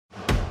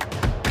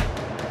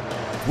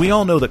We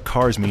all know that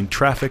cars mean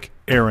traffic,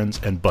 errands,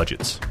 and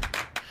budgets.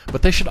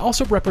 But they should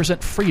also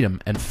represent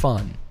freedom and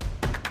fun.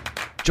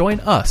 Join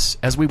us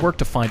as we work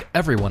to find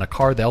everyone a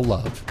car they'll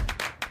love.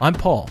 I'm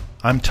Paul.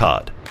 I'm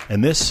Todd,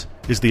 and this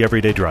is the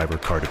Everyday Driver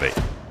Car Debate.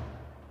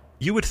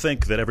 You would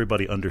think that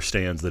everybody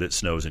understands that it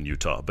snows in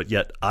Utah, but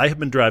yet I have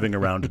been driving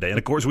around today, and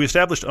of course we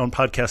established on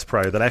podcasts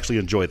prior that I actually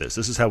enjoy this.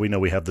 This is how we know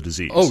we have the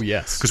disease. Oh,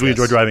 yes. Because we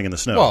enjoy driving in the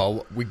snow.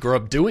 Well, we grew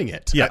up doing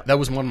it. Yeah. That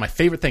was one of my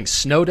favorite things.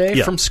 Snow day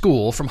from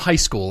school, from high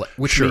school,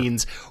 which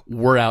means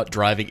we're out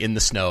driving in the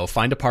snow,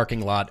 find a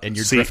parking lot, and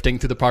you're drifting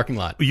through the parking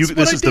lot.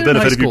 This is the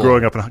benefit of you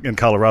growing up in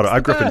Colorado.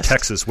 I grew up in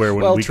Texas where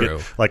when we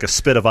get like a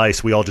spit of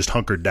ice, we all just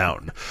hunkered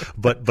down.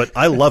 But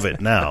I love it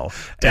now.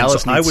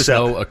 Dallas needs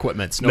snow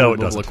equipment, snow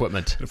removal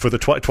equipment. For the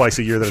twice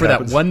a year that for it that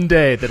happens. One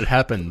day that it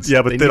happens.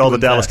 Yeah, but then all the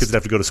Dallas kids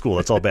have to go to school.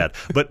 That's all bad.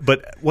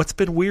 But what's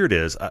been weird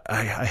is,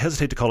 I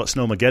hesitate to call it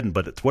Snowmageddon,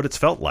 but it's what it's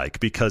felt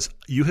like, because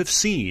you have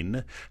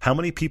seen how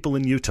many people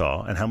in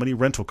Utah and how many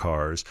rental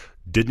cars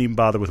didn't even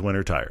bother with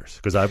winter tires.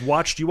 Because I've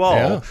watched you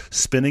all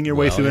spinning your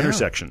way through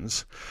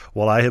intersections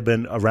while I have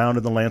been around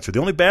in the Lancer. The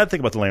only bad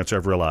thing about the Lancer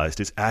I've realized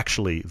is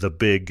actually the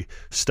big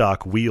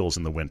stock wheels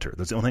in the winter.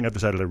 That's the only thing I've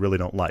decided I really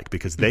don't like,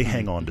 because they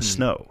hang on to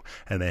snow,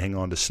 and they hang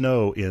on to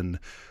snow in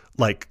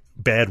like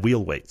bad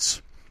wheel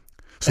weights.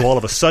 So all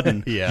of a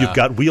sudden, you've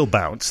got wheel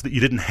bounce that you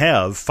didn't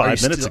have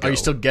 5 minutes ago. Are you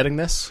still getting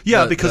this?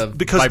 Yeah, because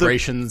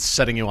vibrations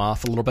setting you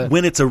off a little bit?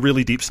 When it's a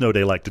really deep snow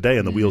day like today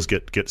and the wheels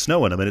get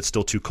snow in them and it's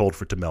still too cold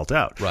for it to melt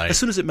out. Right. As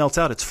soon as it melts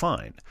out, it's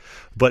fine.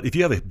 But if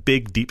you have a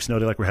big, deep snow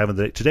day like we're having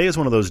today is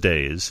one of those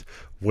days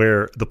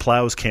where the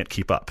plows can't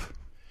keep up.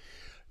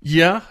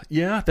 Yeah,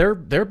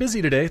 they're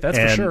busy today. That's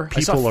for sure.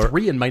 I saw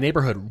 3 in my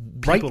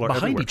neighborhood right behind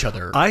everywhere. each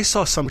other. I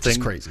saw something, which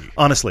is crazy.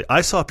 Honestly,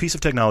 I saw a piece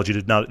of technology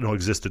that did not know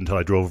existed until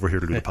I drove over here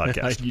to do the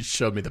podcast. You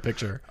showed me the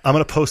picture. I'm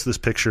going to post this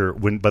picture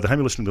by the time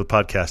you're listening to the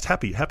podcast.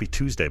 Happy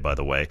Tuesday, by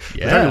the way.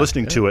 By the time you're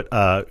listening to it,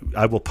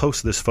 I will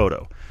post this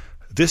photo.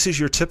 This is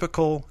your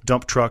typical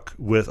dump truck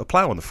with a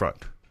plow in the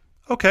front.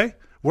 Okay.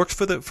 Works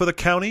for the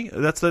county.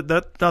 That's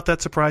not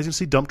that surprising.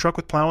 See, dump truck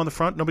with plow on the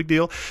front, no big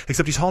deal.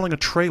 Except he's hauling a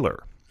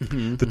trailer.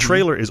 The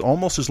trailer is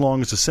almost as long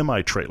as a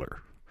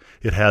semi-trailer.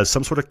 It has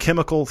some sort of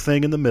chemical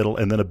thing in the middle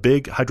and then a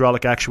big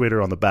hydraulic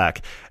actuator on the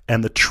back.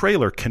 And the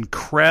trailer can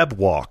crab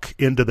walk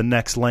into the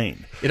next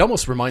lane. It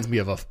almost reminds me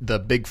of the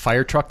big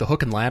fire truck, the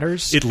hook and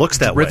ladders. It looks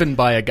that way. Driven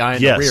by a guy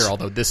in the rear,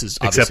 although this is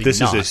obviously Except this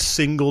not. is a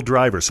single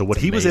driver. So what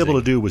he was able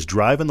to do was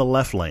drive in the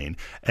left lane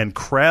and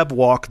crab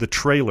walk the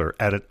trailer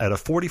at a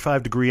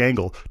 45-degree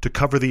angle to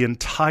cover the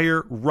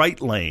entire right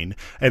lane.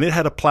 And it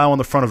had a plow on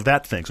the front of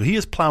that thing. So he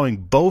is plowing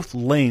both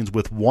lanes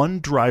with one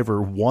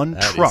driver, one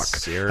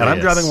truck. And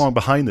I'm driving along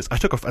behind this.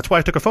 That's why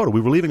I took a photo.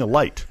 We were leaving a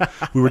light.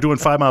 We were doing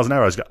 5 miles an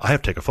hour. I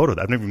have to take a photo of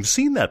that. I've never even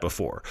seen that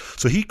before.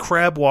 So he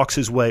crab walks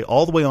his way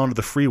all the way onto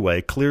the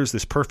freeway, clears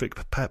this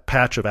perfect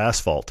patch of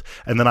asphalt,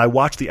 and then I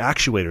watched the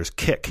actuators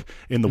kick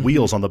in the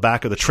wheels on the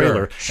back of the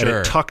trailer, and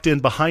it tucked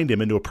in behind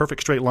him into a perfect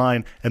straight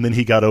line, and then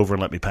he got over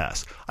and let me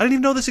pass. I didn't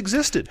even know this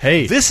existed.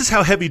 Hey, this is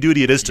how heavy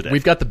duty it is today.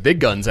 We've got the big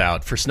guns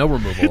out for snow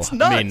removal. It's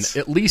nuts. I mean,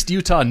 at least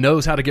Utah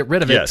knows how to get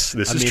rid of it. Yes,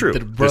 this is true.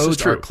 The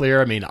roads are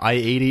clear. I mean,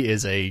 I-80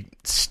 is a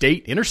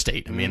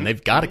interstate. I mean,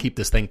 they've got to keep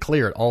this thing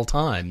clear at all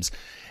times.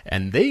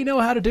 And they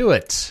know how to do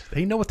it.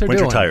 They know what they're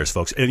doing. Winter tires,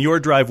 folks. And your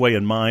driveway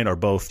and mine are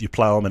both, you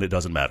plow them and it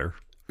doesn't matter.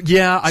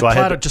 Yeah, I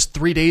plowed it just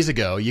 3 days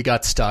ago. You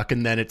got stuck,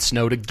 and then it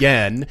snowed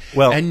again.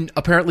 Well, and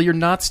apparently you're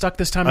not stuck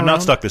this time around? I'm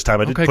not stuck this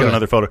time. I did put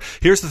another photo.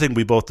 Here's the thing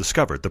we both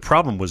discovered. The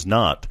problem was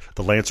not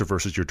the Lancer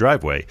versus your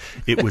driveway.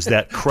 It was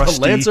that crusty...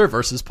 The Lancer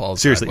versus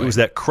Paul's Seriously, driveway. It was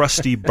that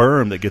crusty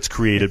berm that gets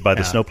created by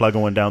the snowplow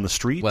going down the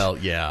street. Well,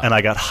 yeah. And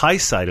I got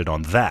high-sided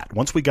on that.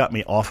 Once we got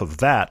me off of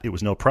that, it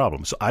was no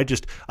problem. So I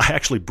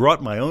actually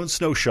brought my own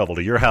snow shovel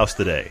to your house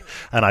today.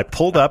 And I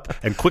pulled up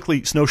and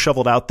quickly snow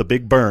shoveled out the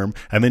big berm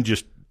and then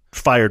just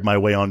fired my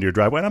way onto your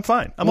driveway, and I'm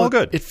fine. I'm all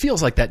good. It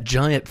feels like that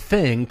giant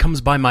thing comes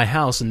by my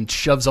house and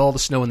shoves all the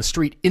snow in the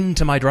street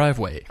into my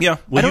driveway. Yeah.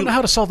 Well, I don't know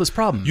how to solve this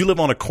problem. You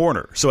live on a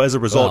corner, so as a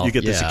result, you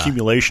get this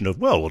accumulation of,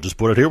 we'll just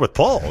put it here with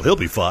Paul. He'll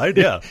be fine.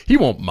 Yeah. He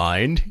won't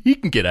mind. He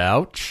can get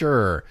out.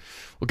 Sure.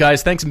 Well,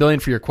 guys, thanks a million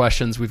for your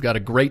questions. We've got a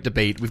great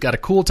debate. We've got a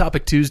cool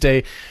topic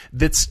Tuesday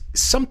that's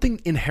something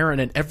inherent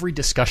in every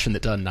discussion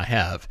that Doug and I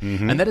have,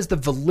 and that is the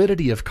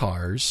validity of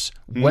cars,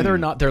 whether or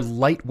not they're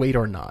lightweight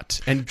or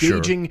not, and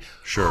gauging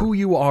who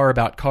you are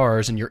about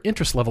cars and your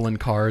interest level in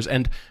cars.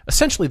 And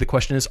essentially the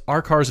question is,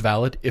 are cars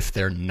valid if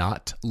they're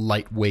not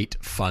lightweight,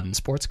 fun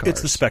sports cars?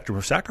 It's the spectrum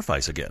of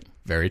sacrifice again.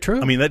 Very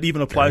true. I mean, that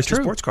even applies to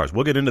sports cars.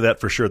 We'll get into that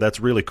for sure. That's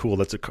really cool.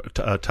 That's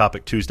a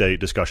topic Tuesday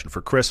discussion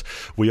for Chris.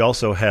 We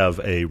also have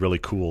a really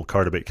cool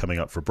car debate coming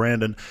up for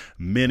Brandon.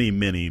 Many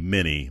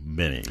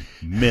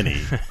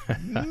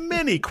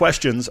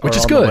questions are on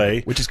the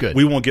way. Which is good.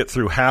 We won't get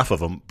through half of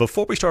them.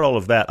 Before we start all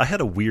of that, I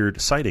had a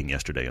weird sighting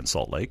yesterday in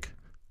Salt Lake.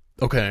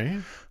 Okay.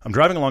 I'm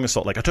driving along a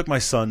Salt Lake. I took my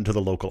son to the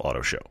local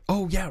auto show.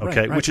 Oh, yeah, right.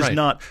 Okay, which is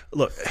not.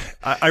 Look,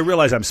 I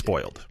realize I'm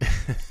spoiled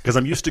because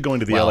I'm used to going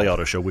to the LA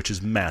Auto Show, which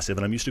is massive,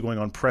 and I'm used to going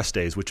on press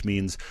days, which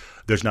means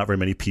there's not very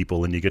many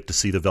people, and you get to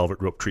see the velvet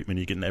rope treatment,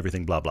 you get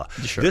everything, blah blah.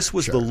 Sure, this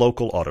was the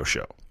local auto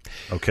show.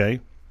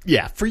 Okay.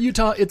 Yeah, for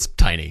Utah, it's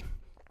tiny.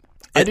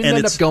 I didn't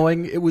end up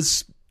going. It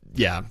was.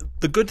 Yeah.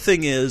 The good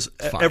thing is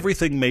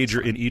everything major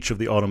in each of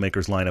the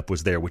automakers' lineup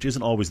was there, which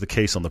isn't always the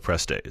case on the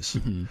press days.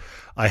 Mm-hmm.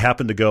 I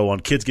happened to go on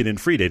Kids Get In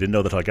Free Day. Didn't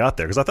know that I got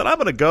there because I thought I'm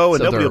going to go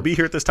and nobody will be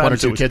here at this time. One or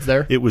two kids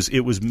there? It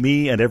was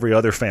me and every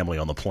other family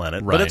on the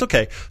planet. Right. But it's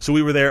okay. So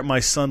we were there. My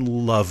son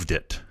loved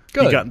it.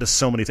 Good. He got into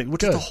so many things,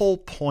 which is the whole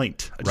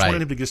point. I just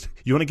wanted him to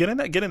you want to get in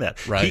that? Get in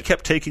that. Right. He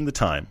kept taking the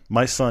time.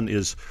 My son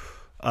is...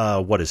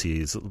 what is he?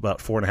 He's about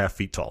 4.5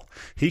 feet tall.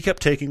 He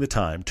kept taking the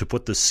time to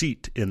put the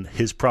seat in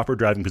his proper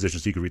driving position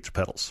so he could reach the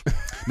pedals.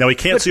 Now, he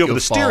can't see over the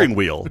steering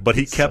wheel, but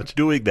he kept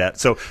doing that.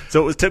 So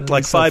it took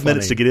like 5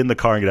 minutes to get in the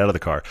car and get out of the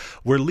car.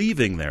 We're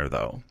leaving there,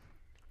 though,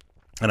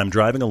 and I'm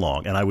driving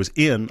along, and I was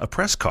in a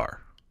press car.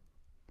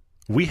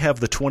 We have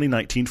the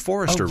 2019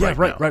 Forester now.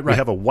 Right. We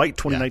have a white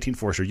 2019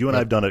 Forester. You and I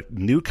have done a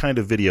new kind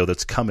of video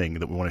that's coming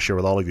that we want to share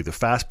with all of you. The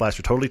Fast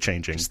Blaster, totally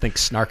changing. Just think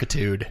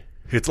Snarkitude.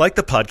 It's like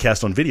the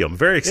podcast on video. I'm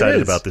very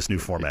excited about this new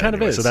format. It kind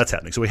of is. So that's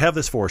happening. So we have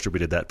this Forester. We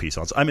did that piece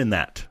on. So I'm in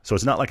that. So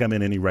it's not like I'm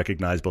in any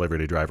recognizable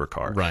everyday driver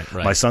car. Right.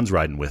 My son's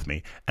riding with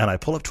me, and I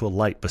pull up to a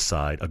light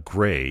beside a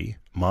gray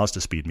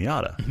Mazda Speed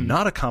Miata. Mm-hmm.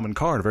 Not a common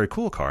car, a very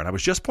cool car. And I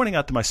was just pointing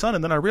out to my son,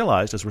 and then I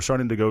realized as we're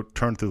starting to go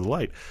turn through the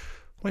light,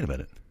 wait a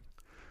minute.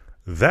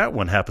 That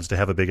one happens to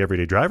have a big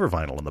everyday driver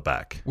vinyl in the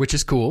back. Which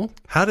is cool.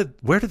 Fan of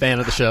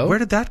the show. Where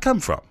did that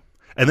come from?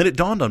 And then it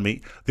dawned on me,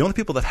 the only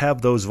people that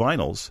have those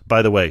vinyls,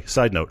 by the way,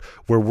 side note,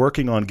 we're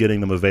working on getting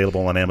them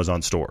available on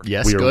Amazon Store.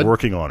 Yes, we are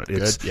working on it.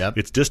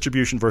 It's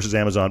distribution versus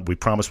Amazon. We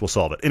promise we'll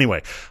solve it.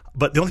 Anyway,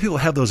 but the only people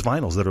that have those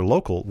vinyls that are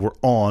local were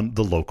on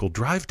the local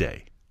drive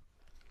day.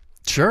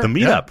 Sure. The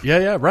meetup.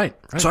 Yeah, right.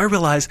 So I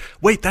realized,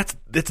 wait,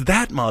 it's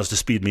that Mazda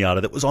Speed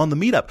Miata that was on the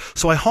meetup.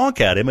 So I honk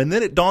at him, and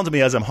then it dawns on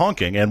me as I'm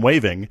honking and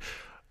waving,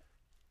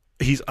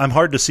 I'm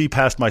hard to see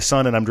past my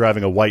son, and I'm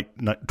driving a white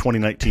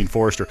 2019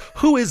 Forester.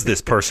 Who is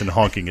this person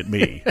honking at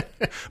me?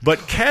 But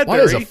Cadbury...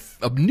 Why is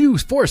a new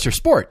Forester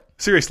Sport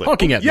seriously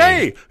honking at me?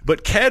 Yay!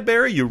 But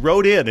Cadbury, you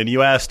wrote in and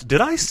you asked, did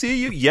I see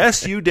you?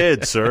 Yes, you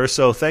did, sir.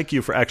 So thank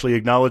you for actually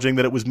acknowledging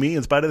that it was me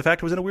in spite of the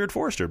fact it was in a weird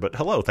Forester. But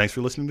hello, thanks for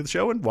listening to the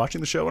show and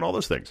watching the show and all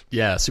those things.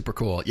 Yeah, super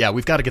cool. Yeah,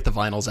 we've got to get the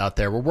vinyls out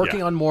there. We're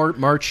working on more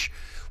merch.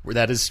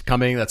 That is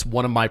coming. That's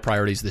one of my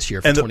priorities this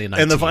year for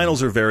 2019. And the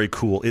vinyls are very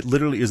cool. It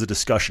literally is a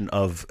discussion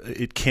of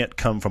it can't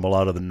come from a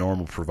lot of the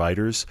normal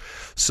providers.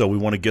 So we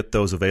want to get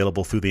those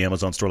available through the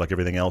Amazon store like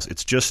everything else.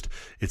 It's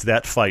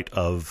that fight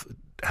of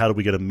how do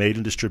we get them made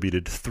and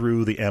distributed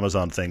through the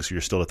Amazon thing so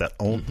you're still at that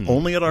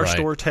only at our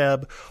store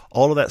tab.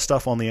 All of that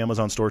stuff on the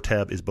Amazon store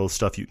tab is both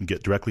stuff you can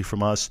get directly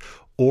from us,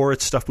 or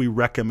it's stuff we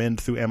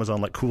recommend through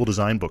Amazon, like cool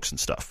design books and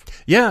stuff.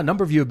 Yeah, a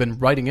number of you have been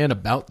writing in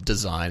about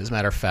design. As a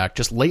matter of fact,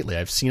 just lately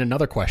I've seen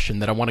another question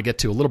that I want to get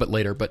to a little bit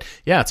later. But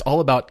yeah, it's all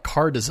about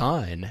car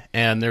design.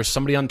 And there's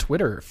somebody on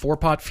Twitter,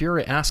 4Pot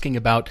Fury, asking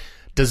about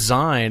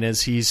design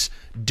as he's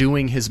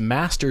doing his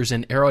master's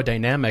in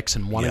aerodynamics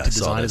and wanting to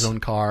design his own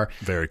car.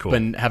 Very cool.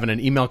 Been having an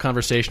email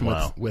conversation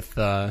with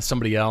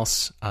somebody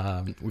else.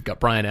 We've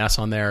got Brian S.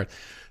 on there.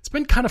 It's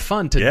been kind of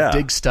fun to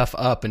dig stuff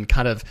up and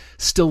kind of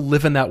still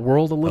live in that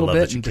world a little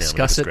bit and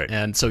discuss it. Great.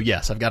 And so,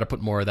 yes, I've got to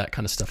put more of that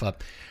kind of stuff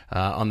up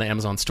on the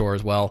Amazon store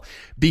as well.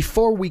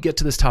 Before we get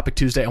to this Topic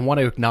Tuesday, I want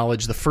to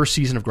acknowledge the first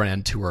season of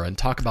Grand Tour and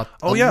talk about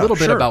a little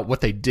bit about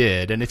what they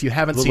did. And if you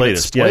haven't seen it,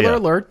 spoiler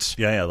alert,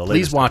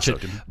 please watch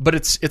it. But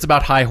it's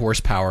about high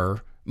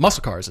horsepower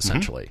muscle cars,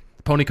 essentially. Mm-hmm.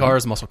 Pony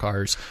cars, muscle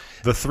cars.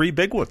 The three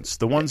big ones,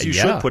 the ones you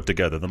should put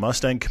together, the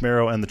Mustang,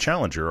 Camaro, and the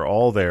Challenger are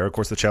all there. Of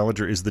course, the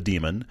Challenger is the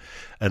demon,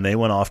 and they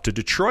went off to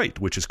Detroit,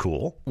 which is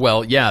cool.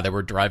 Well, yeah, they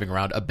were driving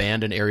around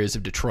abandoned areas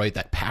of Detroit,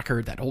 that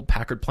old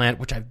Packard plant,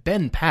 which I've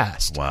been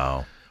past.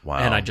 Wow.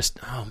 And I just,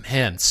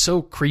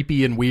 so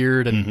creepy and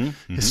weird and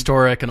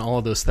historic and all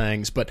of those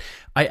things. But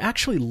I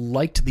actually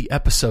liked the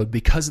episode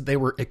because they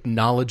were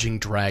acknowledging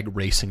drag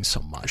racing so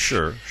much.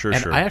 Sure.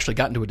 I actually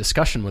got into a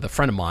discussion with a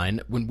friend of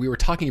mine when we were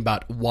talking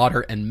about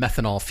water and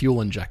methanol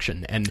fuel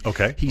injection. And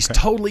he's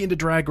totally into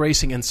drag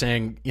racing and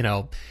saying,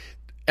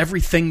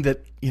 everything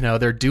that,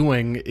 they're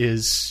doing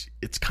it's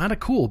kind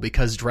of cool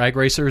because drag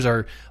racers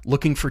are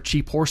looking for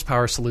cheap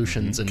horsepower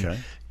solutions. And,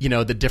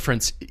 the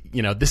difference,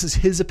 this is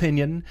his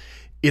opinion.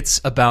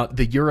 It's about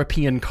the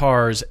European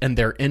cars and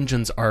their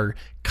engines are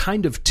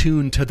kind of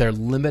tuned to their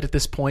limit at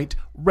this point,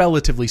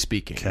 relatively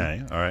speaking.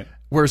 Okay, all right.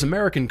 Whereas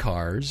American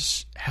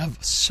cars have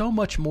so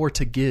much more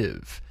to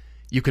give.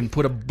 You can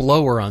put a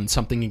blower on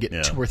something and get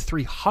 200 or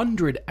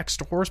 300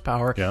 extra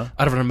horsepower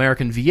out of an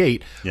American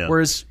V8. Yeah.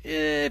 Whereas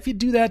if you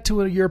do that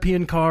to a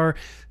European car,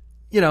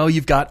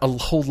 you've got a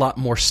whole lot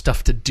more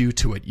stuff to do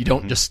to it. You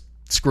don't just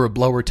screw a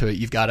blower to it.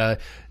 You've got to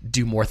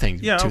do more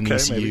things. Tune the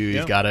ECU.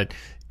 You've got to...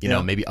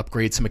 maybe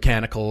upgrade some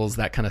mechanicals,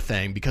 that kind of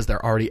thing, because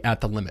they're already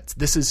at the limits.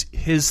 This is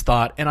his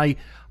thought, and I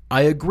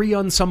I agree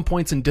on some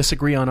points and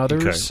disagree on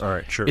others. Okay, all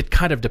right, sure. It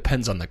kind of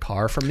depends on the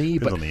car for me.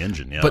 Depends on the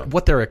engine, yeah. But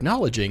what they're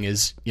acknowledging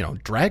is,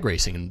 drag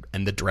racing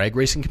and the drag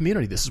racing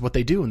community. This is what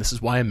they do, and this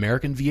is why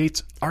American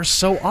V8s are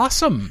so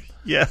awesome.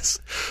 Yes,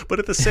 but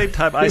at the same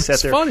time, I sat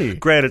there. Funny.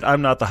 Granted,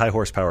 I'm not the high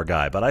horsepower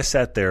guy, but I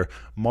sat there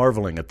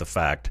marveling at the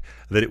fact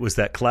that it was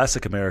that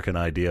classic American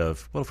idea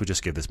of, well, if we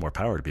just give this more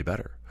power, it'd be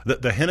better.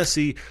 The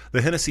Hennessy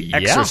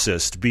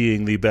Exorcist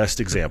being the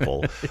best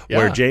example,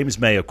 where James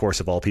May, of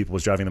course, of all people,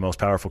 was driving the most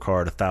powerful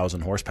car at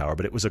 1,000 horsepower,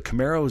 but it was a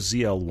Camaro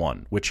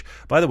ZL1, which,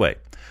 by the way,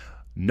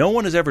 no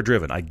one has ever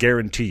driven, I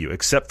guarantee you,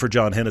 except for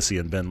John Hennessy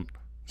and been.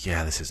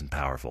 Yeah, this isn't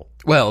powerful.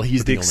 Well,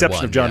 he's with the exception only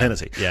one, of John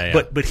Hennessy.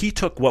 Yeah. But he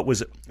took what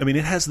was, it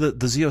has the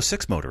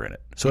Z06 motor in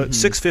it. So it's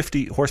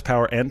 650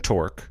 horsepower and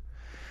torque.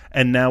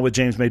 And now with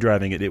James May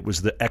driving it, it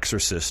was the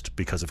Exorcist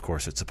because, of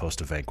course, it's supposed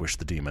to vanquish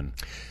the demon.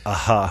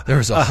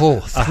 There's a whole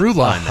through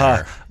line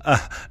there.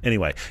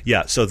 Anyway,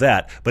 yeah, so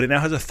that. But it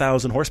now has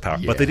 1,000 horsepower.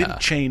 Yeah. But they didn't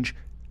change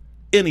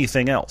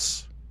anything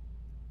else.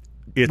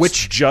 It's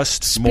Which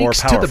just more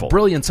speaks powerful. to the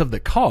brilliance of the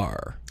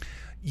car.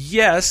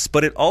 Yes,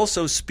 but it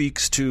also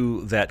speaks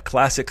to that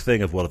classic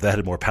thing of, well, if that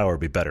had more power,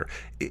 it'd be better.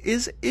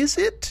 Is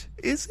it?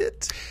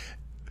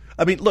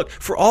 I mean, look,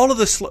 for all of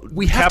the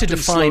we have to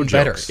define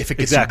better. Jokes, If it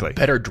gets exactly.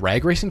 better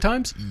drag racing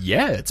times,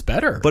 yeah, it's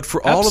better. But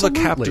for all of the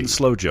Absolutely. Captain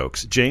Slow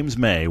jokes, James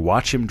May,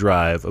 watch him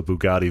drive a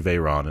Bugatti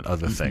Veyron and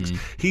other things.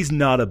 He's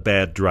not a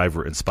bad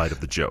driver in spite of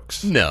the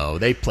jokes. No,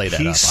 they play that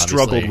up, He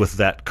struggled obviously. with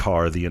that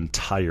car the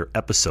entire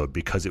episode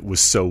because it was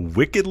so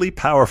wickedly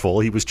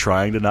powerful, he was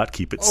trying to not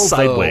keep it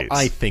sideways.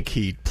 I think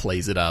he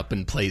plays it up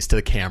and plays to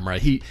the camera.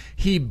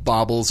 He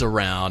bobbles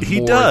around He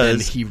more does.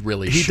 than he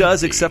really He should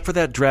does, be. except for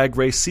that drag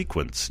race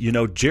sequence.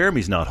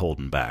 Jeremy's not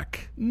holding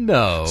back.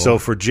 No. So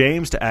for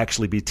James to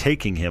actually be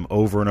taking him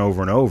over and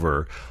over and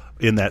over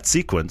in that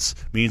sequence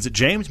means that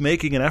James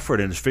making an effort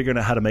and is figuring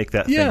out how to make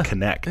that thing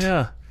connect.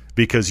 Yeah.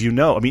 Because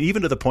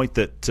even to the point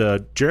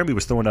that Jeremy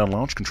was throwing down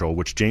launch control,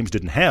 which James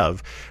didn't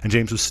have, and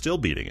James was still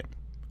beating him.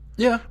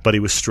 Yeah. But he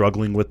was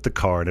struggling with the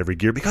car in every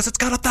gear because it's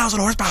got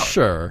 1,000 horsepower.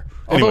 Sure.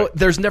 Anyway. Although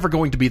there's never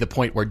going to be the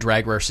point where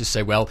drag racers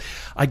say, well,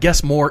 I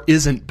guess more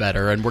isn't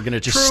better and we're going to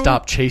just True.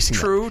 stop chasing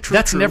them. True.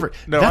 That's never.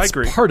 No, I that's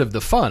agree. part of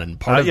the fun and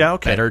part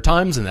of better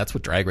times, and that's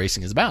what drag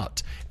racing is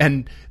about.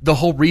 And the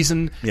whole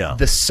reason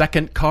the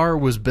second car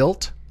was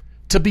built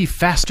to be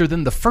faster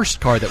than the first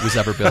car that was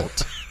ever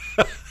built.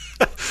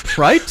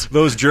 Right?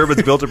 Those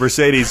Germans built a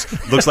Mercedes.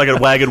 Looks like a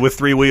wagon with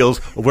 3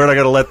 wheels. We're not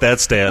going to let that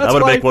stand. I'm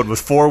going to make one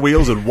with 4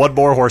 wheels and 1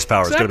 more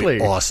horsepower. Exactly. It's going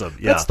to be awesome.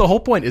 Yeah. That's the whole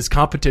point, is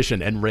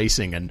competition and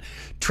racing and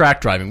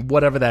track driving,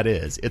 whatever that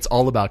is. It's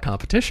all about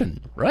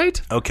competition,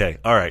 right? Okay,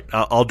 all right.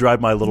 I'll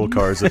drive my little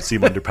cars that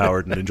seem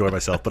underpowered and enjoy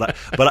myself. But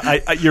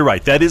I you're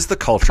right. That is the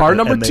culture. Car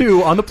number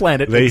 2 on the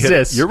planet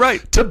exists. You're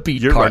right. To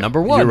beat car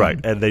number 1. You're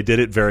right. And they did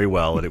it very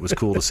well, and it was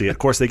cool to see. Of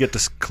course, they get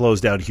to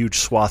close down huge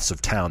swaths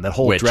of town. That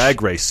whole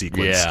drag race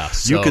sequence. Yeah,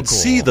 so you could cool.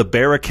 see the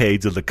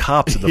barricades of the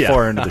cops at the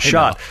far end of the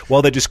shot know.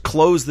 while they just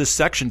closed this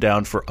section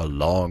down for a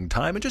long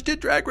time and just did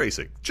drag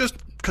racing. Just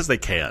because they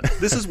can.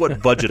 This is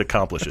what budget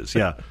accomplishes.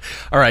 Yeah.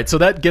 All right, so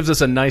that gives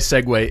us a nice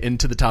segue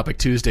into the topic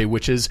Tuesday,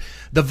 which is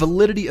the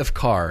validity of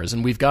cars.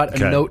 And we've got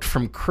a note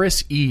from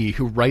Chris E.,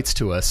 who writes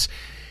to us.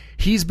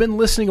 He's been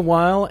listening a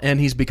while, and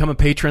he's become a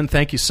patron.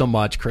 Thank you so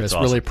much, Chris.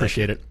 Awesome. Really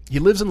appreciate it. He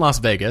lives in Las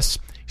Vegas.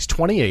 He's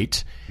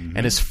 28,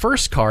 and his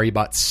first car he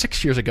bought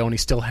 6 years ago, and he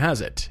still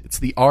has it. It's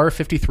the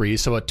R53,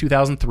 so a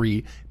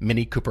 2003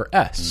 Mini Cooper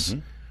S.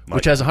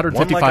 Which has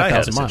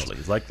 155,000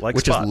 miles, like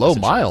which is low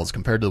miles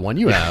compared to the one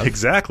you have.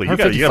 Exactly. You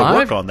got to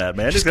work on that,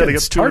 man. Just got to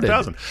get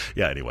 200,000.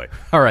 Yeah. Anyway.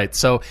 All right.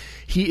 So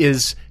he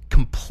is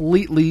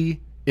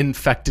completely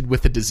infected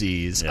with the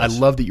disease. Yes. I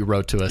love that you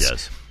wrote to us.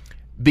 Yes.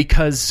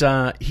 Because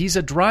he's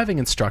a driving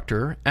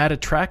instructor at a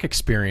track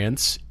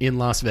experience in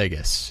Las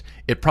Vegas.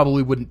 It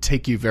probably wouldn't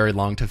take you very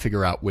long to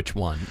figure out which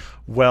one.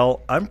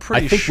 Well, I'm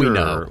pretty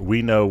sure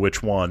we know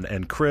which one.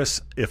 And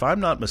Chris, if I'm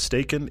not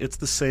mistaken, it's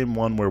the same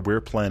one where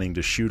we're planning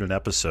to shoot an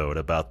episode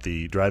about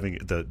the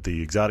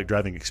exotic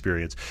driving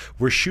experience.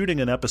 We're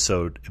shooting an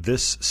episode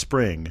this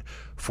spring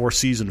for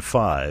season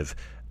 5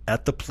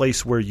 at the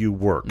place where you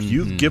work.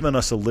 You've given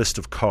us a list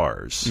of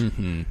cars,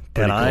 and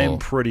I'm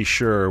pretty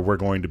sure we're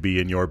going to be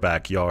in your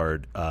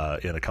backyard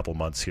in a couple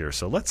months here.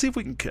 So let's see if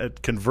we can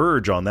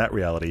converge on that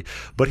reality.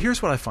 But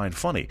here's what I find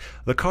funny.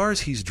 The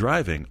cars he's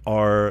driving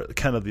are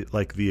kind of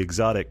like the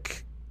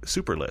exotic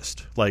super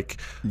list, like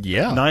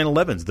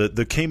 911s,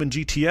 the Cayman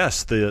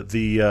GTS,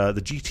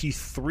 the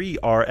GT3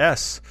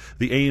 RS,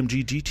 the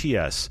AMG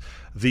GTS,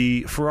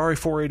 the Ferrari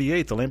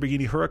 488, the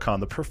Lamborghini Huracan,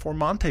 the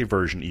Performante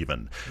version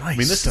even. Nice I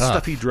mean, this is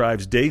stuff he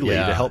drives daily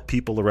to help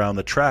people around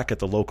the track at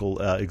the local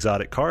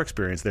exotic car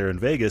experience there in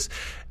Vegas.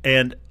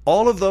 And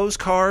all of those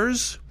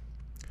cars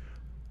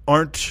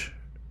aren't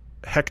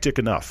hectic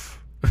enough.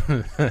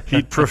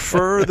 He'd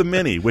prefer the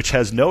Mini, which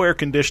has no air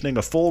conditioning,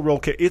 a full roll.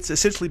 It's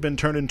essentially been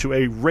turned into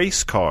a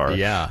race car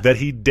that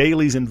he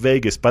dailies in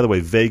Vegas. By the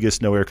way,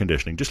 Vegas, no air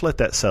conditioning. Just let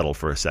that settle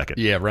for a second.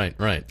 Yeah,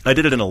 right. I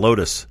did it in a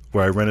Lotus,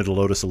 where I rented a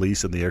Lotus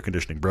Elise and the air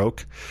conditioning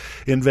broke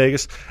in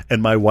Vegas,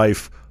 and my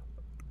wife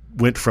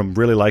went from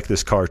really like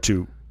this car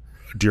to,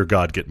 dear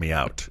God, get me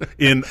out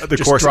in the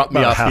course drop of me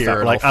about off half here hour.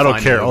 and Like, I'll I don't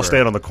find care. over. I'll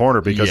stand on the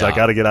corner because I Yeah.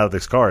 got to get out of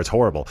this car. It's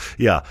horrible.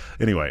 Yeah.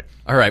 Anyway.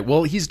 All right.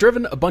 Well, he's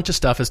driven a bunch of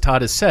stuff, as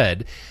Todd has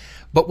said.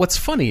 But what's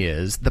funny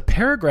is the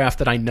paragraph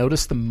that I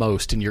noticed the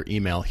most in your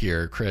email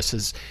here, Chris,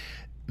 is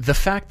the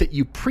fact that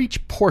you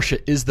preach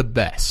Porsche is the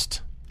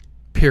best,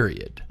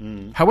 period.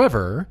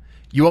 However,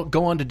 you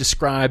go on to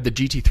describe the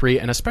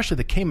GT3 and especially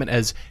the Cayman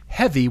as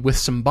heavy with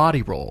some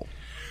body roll.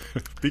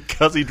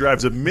 Because he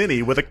drives a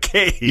Mini with a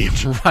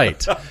cage.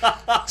 Right.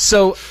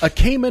 So a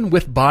Cayman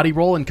with body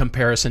roll in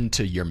comparison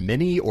to your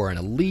Mini or an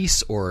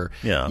Elise or,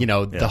 Yeah,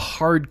 the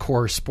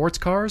hardcore sports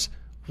cars,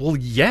 well,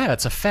 yeah,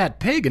 it's a fat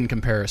pig in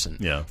comparison.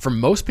 Yeah. For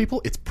most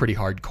people, it's pretty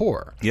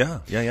hardcore.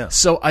 Yeah.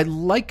 So I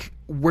like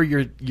where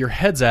your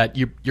head's at.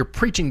 You're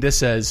preaching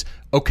this as,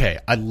 okay,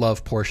 I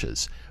love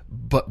Porsches,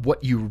 but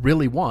what you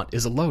really want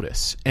is a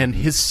Lotus. And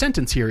his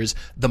sentence here is,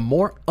 the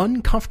more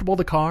uncomfortable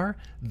the car,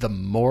 the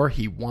more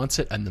he wants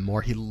it and the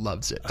more he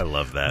loves it. I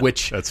love that.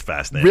 Which That's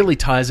fascinating. really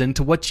ties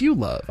into what you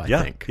love, I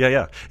think.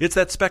 Yeah. It's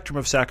that spectrum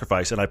of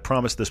sacrifice, and I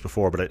promised this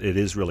before, but it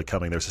is really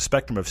coming. There's a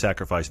spectrum of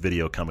sacrifice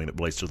video coming that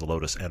relates to the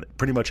Lotus, and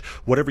pretty much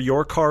whatever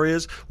your car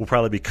is will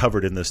probably be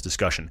covered in this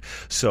discussion.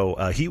 So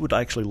he would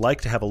actually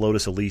like to have a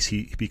Lotus Elise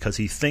because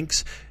he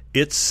thinks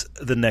it's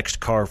the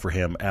next car for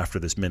him after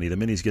this Mini. The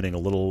Mini's getting a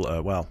little,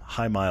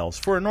 high miles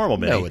for a normal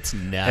Mini. No, it's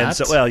not. And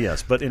so,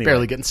 yes, but anyway.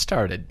 Barely getting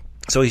started.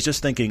 So he's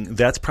just thinking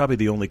that's probably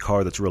the only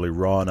car that's really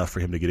raw enough for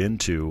him to get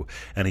into.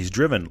 And he's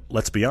driven,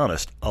 let's be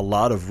honest, a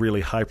lot of really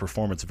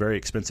high-performance, very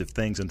expensive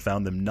things and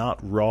found them not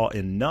raw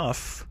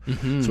enough.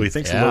 So he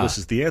thinks the Lotus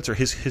is the answer.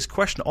 His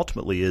question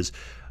ultimately is,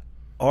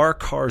 are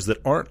cars that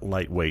aren't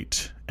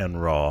lightweight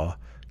and raw,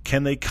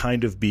 can they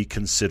kind of be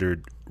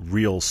considered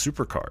real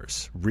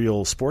supercars,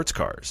 real sports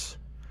cars?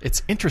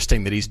 It's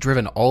interesting that he's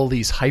driven all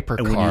these hypercars.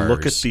 And when you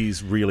look at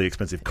these really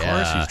expensive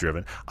cars he's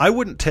driven, I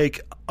wouldn't take,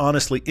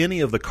 honestly,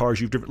 any of the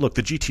cars you've driven. Look,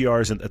 the GTR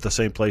is at the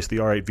same place, the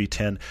R8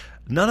 V10.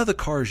 None of the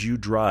cars you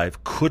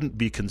drive couldn't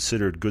be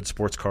considered good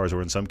sports cars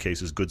or, in some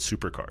cases, good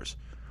supercars.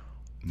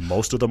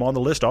 Most of them on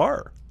the list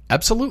are.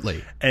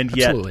 Absolutely. And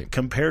yet,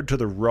 compared to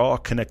the raw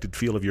connected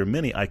feel of your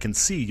Mini, I can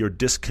see you're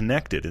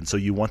disconnected, and so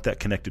you want that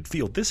connected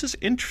feel. This is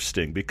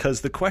interesting because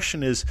the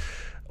question is,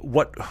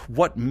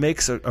 what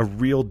makes a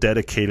real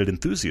dedicated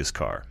enthusiast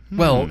car?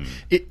 Well,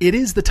 it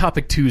is the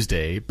Topic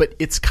Tuesday, but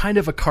it's kind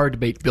of a car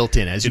debate built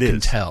in, as you can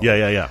tell.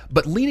 Yeah.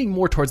 But leaning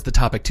more towards the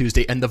Topic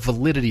Tuesday and the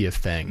validity of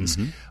things,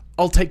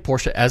 I'll take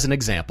Porsche as an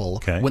example.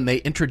 Okay. When they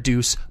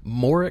introduce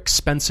more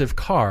expensive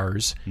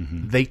cars,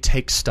 they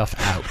take stuff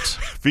out.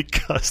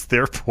 Because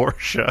they're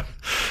Porsche.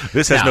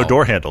 This has no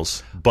door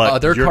handles, but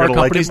other you're car going to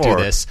like companies it more.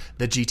 do this.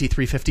 The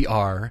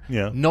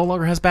GT350R no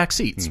longer has back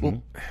seats.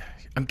 Well,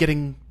 I'm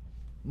getting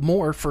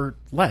more for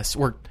less,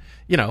 or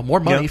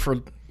more money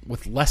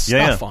with less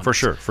stuff on it.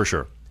 For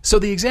sure. So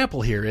the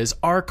example here is,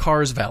 are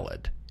cars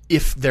valid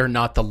if they're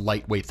not the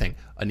lightweight thing?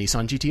 A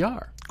Nissan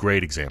GTR.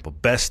 Great example.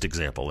 Best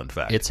example, in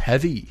fact. It's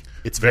heavy.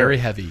 It's very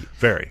heavy.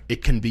 Very.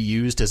 It can be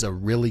used as a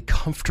really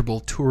comfortable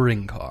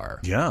touring car.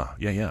 Yeah.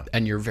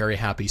 And you're very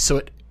happy.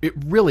 So it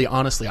really,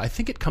 honestly, I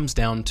think it comes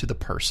down to the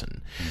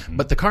person.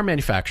 But the car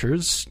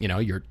manufacturers,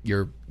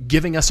 you're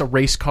giving us a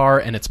race car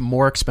and it's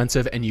more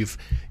expensive, and you've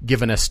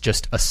given us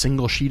just a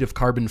single sheet of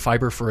carbon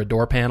fiber for a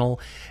door panel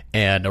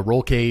and a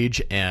roll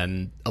cage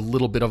and a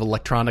little bit of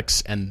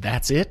electronics, and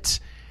that's it.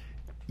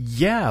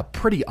 Yeah,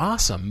 pretty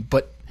awesome.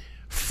 But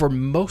for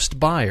most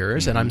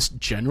buyers, and I'm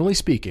generally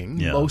speaking,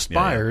 most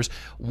buyers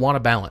want a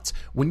balance.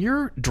 When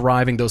you're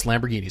driving those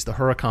Lamborghinis, the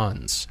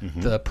Huracans,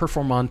 the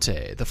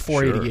Performante, the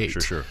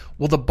 488, Sure.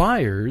 well, the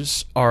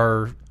buyers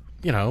are,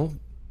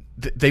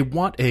 they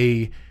want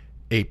a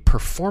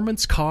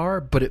performance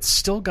car, but it's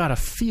still got to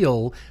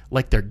feel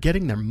like they're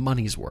getting their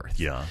money's worth.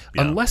 Yeah.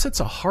 Unless it's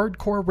a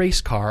hardcore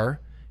race car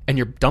and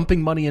you're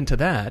dumping money into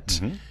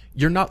that,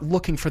 you're not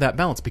looking for that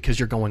balance because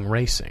you're going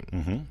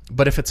racing.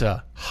 But if it's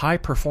a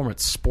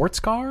high-performance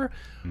sports car,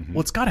 well,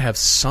 it's got to have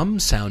some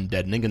sound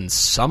deadening and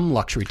some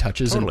luxury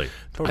touches. Totally.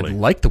 I'd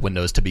like the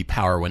windows to be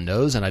power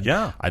windows, and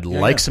I'd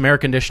like some air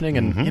conditioning,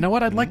 and you know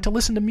what? I'd like to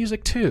listen to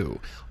music too.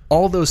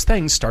 All those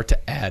things start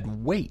to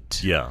add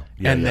weight.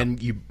 And then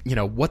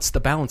what's the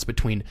balance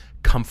between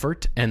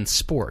comfort and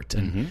sport?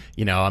 And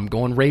I'm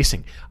going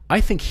racing. I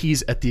think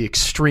he's at the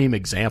extreme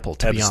example,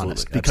 to be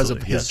honest, because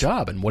of his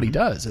job and what he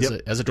does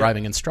as a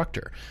driving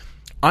instructor.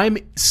 I'm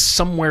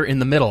somewhere in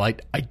the middle.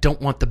 I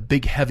don't want the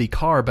big heavy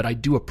car, but I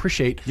do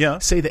appreciate,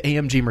 say, the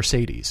AMG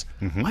Mercedes.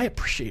 I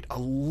appreciate a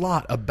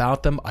lot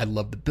about them. I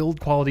love the build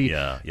quality.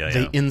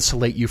 They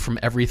insulate you from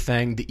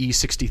everything. The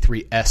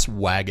E63 S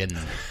wagon.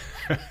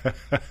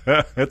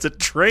 It's a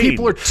train.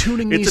 People are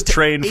tuning these it's a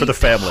train for the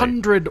family.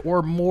 800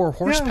 or more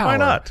horsepower. Why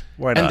not?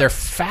 And they're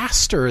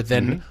faster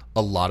than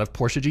a lot of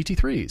Porsche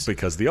GT3s.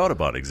 Because the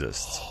Autobahn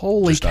exists.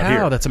 Holy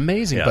cow, that's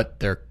amazing. But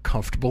they're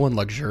comfortable and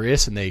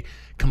luxurious, and they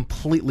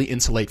completely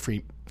insulate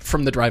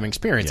from the driving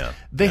experience.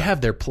 They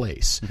have their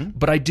place.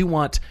 But I do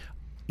want,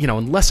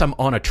 unless I'm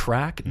on a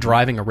track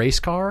driving a race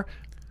car,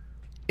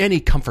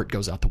 any comfort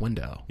goes out the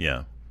window.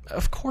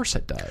 Of course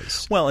it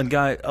does. Well, and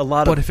Guy,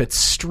 But if it's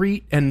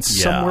street and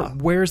somewhere,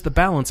 where's the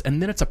balance?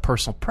 And then it's a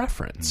personal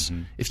preference.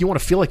 Mm-hmm. If you want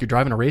to feel like you're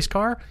driving a race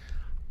car,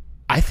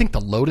 I think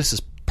the Lotus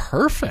is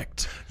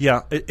perfect.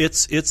 Yeah,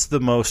 it's the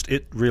most.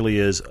 It really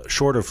is,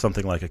 short of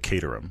something like a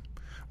Caterham,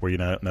 where you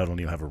not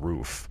only have a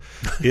roof.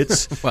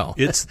 It's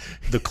it's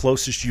the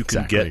closest you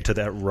can get to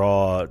that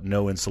raw,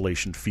 no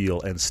insulation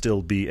feel, and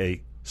still be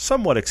a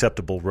somewhat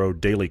acceptable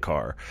road daily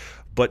car.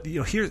 But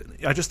here,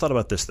 I just thought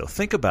about this though.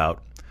 Think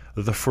about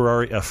the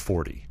Ferrari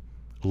F40,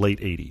 late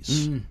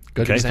 80s.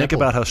 Good example. Think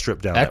about how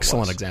stripped down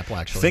Excellent that was. example,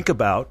 actually. Think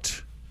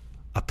about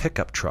a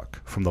pickup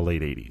truck from the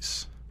late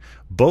 80s.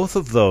 Both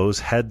of those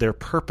had their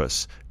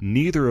purpose.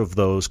 Neither of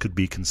those could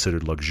be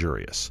considered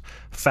luxurious.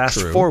 Fast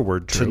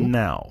forward to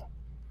now.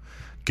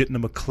 Getting a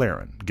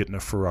McLaren, getting a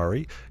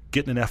Ferrari,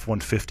 getting an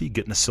F-150,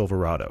 getting a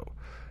Silverado.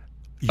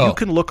 You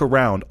can look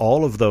around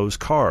all of those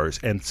cars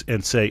and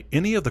say,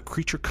 any of the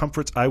creature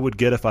comforts I would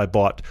get if I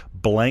bought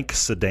blank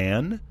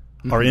sedan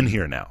are in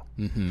here now.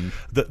 Mm-hmm.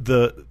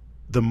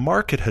 The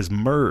market has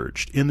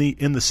merged. In the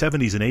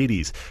 70s and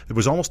 80s, there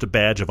was almost a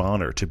badge of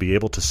honor to be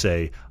able to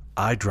say,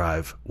 I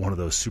drive one of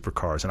those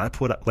supercars, and I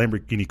put up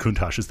Lamborghini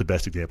Countach is the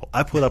best example.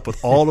 I put up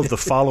with all of the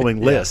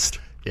following list,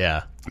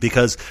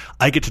 because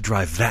I get to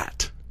drive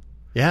that.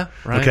 Yeah,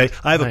 right. Okay,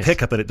 I have a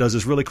pickup and it does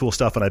this really cool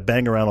stuff, and I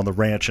bang around on the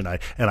ranch, and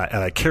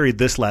I carried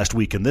this last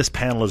week, and this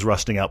panel is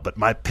rusting out, but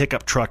my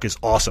pickup truck is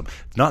awesome.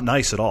 It's not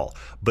nice at all.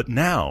 But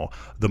now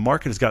the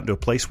market has gotten to a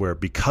place where,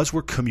 because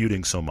we're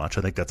commuting so much,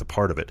 I think that's a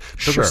part of it.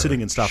 Because we're sitting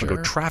in stop and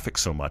go traffic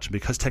so much, and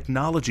because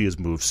technology has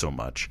moved so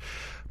much,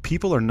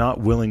 people are not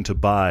willing to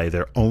buy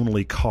their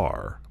only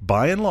car,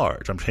 by and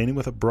large, I'm painting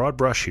with a broad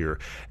brush here,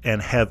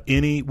 and have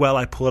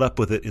I put up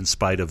with it in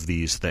spite of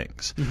these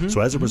things. Mm-hmm,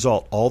 so as a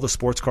result, all the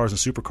sports cars and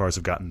supercars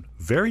have gotten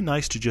very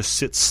nice to just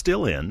sit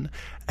still in,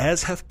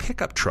 as have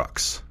pickup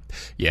trucks.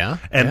 Yeah.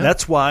 And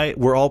that's why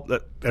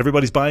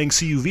everybody's buying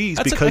CUVs.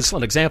 That's because an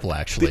excellent example,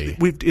 actually.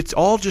 It's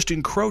all just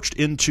encroached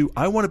into,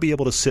 I want to be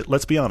able to sit,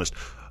 let's be honest,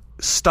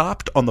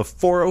 stopped on the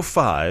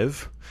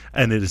 405,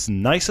 and it is as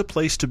nice a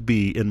place to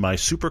be in my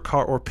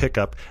supercar or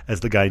pickup as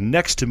the guy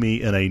next to me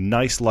in a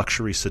nice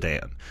luxury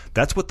sedan.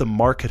 That's what the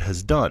market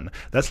has done.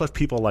 That's left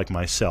people like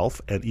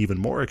myself, and even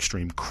more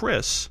extreme,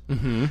 Chris,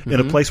 in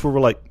a place where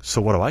we're like,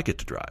 so what do I get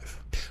to drive?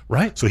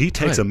 Right. So he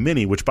takes a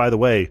Mini, which, by the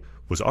way,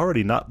 was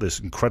already not this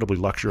incredibly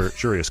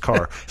luxurious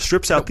car,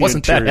 strips out the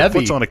interior,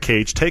 puts on a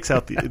cage, takes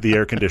out the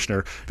air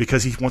conditioner,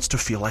 because he wants to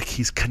feel like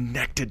he's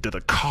connected to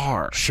the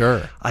car.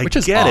 Sure. Which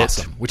is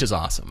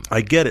awesome.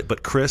 I get it,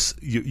 but Chris,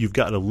 you've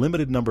got a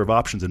limited number of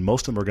options, and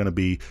most of them are going to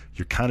be,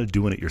 you're kind of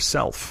doing it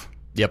yourself.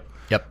 Yep.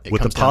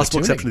 With the possible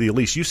exception of the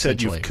Elise. You said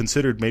you've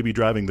considered maybe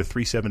driving the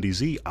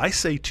 370Z. I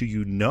say to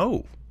you,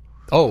 no.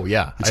 Oh,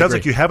 yeah. It sounds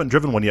like you haven't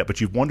driven one yet,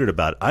 but you've wondered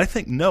about it. I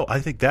think no. I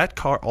think that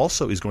car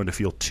also is going to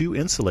feel too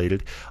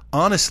insulated.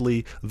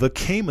 Honestly, the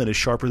Cayman is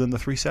sharper than the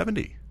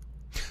 370.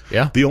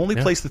 Yeah. The only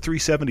place the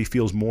 370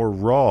 feels more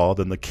raw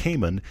than the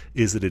Cayman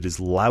is that it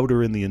is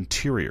louder in the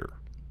interior.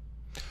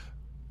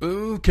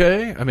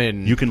 Okay. I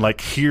mean, you can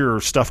hear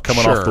stuff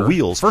coming off the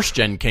wheels. First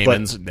gen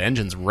Caymans, the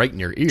engine's right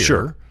in your ear.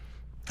 Sure.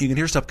 You can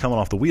hear stuff coming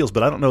off the wheels,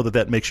 but I don't know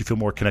that makes you feel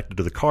more connected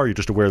to the car. You're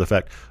just aware of the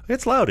fact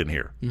it's loud in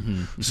here.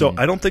 Mm-hmm, so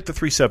I don't think the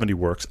 370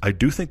 works. I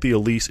do think the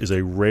Elise is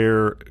a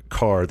rare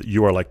car that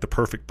you are the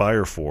perfect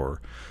buyer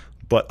for.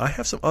 But I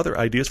have some other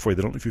ideas for you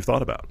that I don't know if you've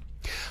thought about.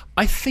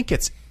 I think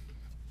it's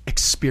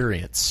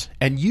experience.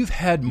 And you've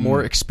had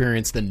more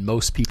experience than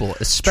most people,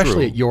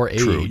 especially at your age.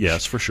 True,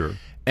 yes, for sure.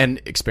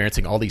 And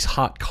experiencing all these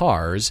hot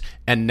cars,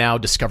 and now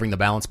discovering the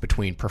balance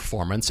between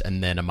performance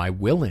and then, am I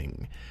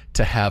willing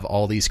to have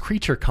all these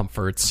creature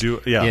comforts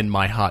in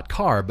my hot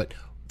car? But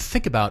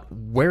think about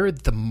where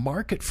the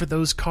market for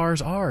those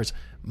cars are.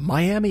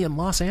 Miami and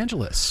Los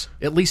Angeles,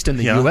 at least in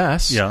the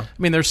U.S. Yeah.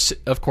 I mean, there's,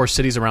 of course,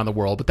 cities around the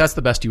world, but that's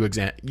the best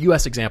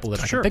U.S. example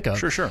that I can think of.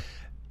 Sure.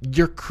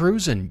 You're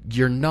cruising.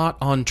 You're not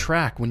on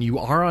track. When you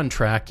are on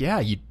track,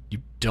 you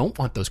don't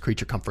want those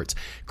creature comforts.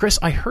 Chris,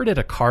 I heard at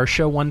a car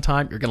show one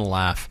time, you're going to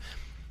laugh.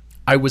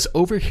 I was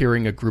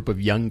overhearing a group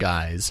of young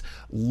guys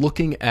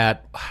looking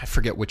at, I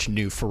forget which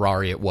new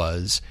Ferrari it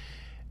was,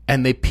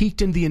 and they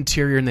peeked in the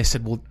interior and they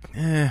said, well,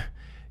 the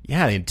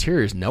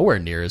interior is nowhere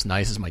near as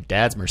nice as my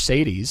dad's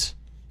Mercedes.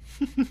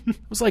 I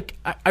was like,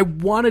 I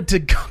wanted to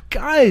go,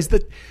 guys,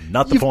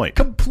 not the point.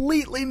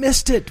 Completely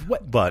missed it.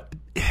 But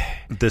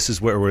this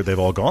is where they've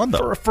all gone, though.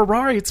 For a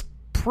Ferrari, it's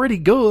pretty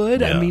good.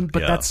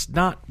 That's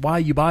not why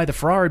you buy the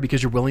Ferrari,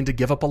 because you're willing to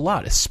give up a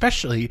lot,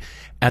 especially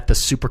at the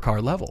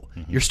supercar level.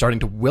 Mm-hmm. You're starting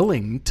to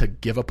willing to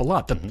give up a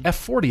lot. The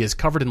F40 is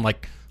covered in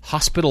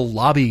hospital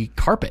lobby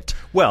carpet.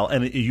 Well,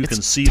 and you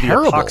can see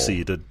terrible. The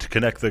epoxy to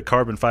connect the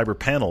carbon fiber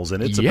panels,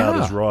 and it's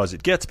about as raw as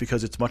it gets,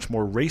 because it's much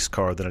more race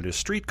car than it is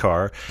street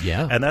car.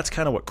 Yeah. And that's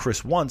kind of what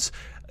Chris wants.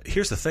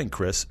 Here's the thing,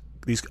 Chris.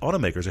 These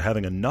automakers are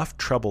having enough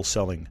trouble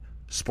selling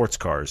sports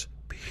cars,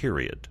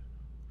 period.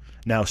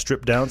 Now,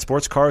 stripped down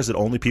sports cars that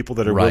only people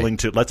that are willing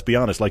to, let's be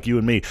honest, like you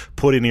and me,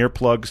 put in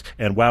earplugs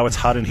and, wow, it's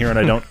hot in here and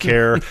I don't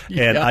care,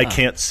 and I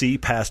can't see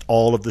past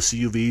all of the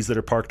CUVs that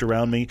are parked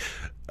around me.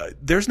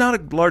 there's not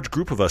a large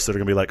group of us that are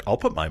going to be like, I'll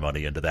put my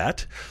money into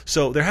that.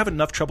 So they're having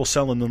enough trouble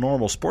selling the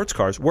normal sports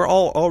cars. We're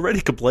all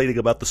already complaining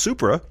about the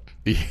Supra.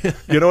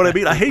 You know what I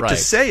mean? I hate to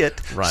say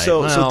it. Right.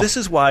 So this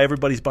is why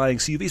everybody's buying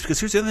CUVs, because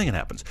here's the other thing that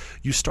happens.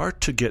 You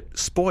start to get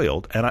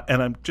spoiled, and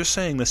I'm just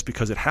saying this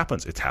because it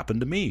happens. It's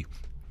happened to me.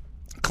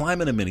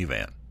 Climb in a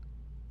minivan.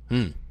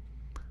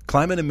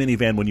 Climb in a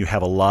minivan when you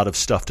have a lot of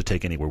stuff to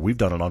take anywhere. We've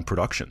done it on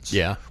productions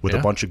with a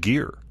bunch of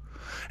gear.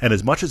 And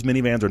as much as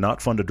minivans are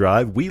not fun to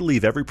drive, we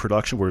leave every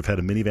production where we've had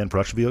a minivan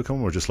production vehicle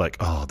and we're just like,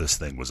 oh, this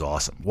thing was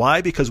awesome.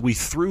 Why? Because we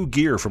threw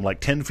gear from like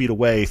 10 feet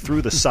away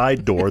through the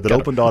side door that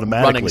opened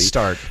automatically. Running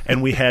start.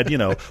 And we had,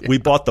 we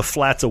bought the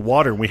flats of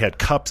water and we had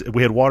cups.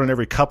 We had water in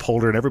every cup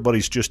holder and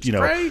everybody's just,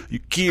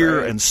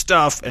 gear and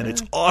stuff, and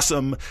it's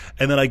awesome.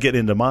 And then I get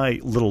into my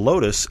little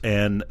Lotus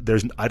and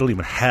I don't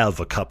even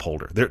have a cup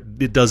holder.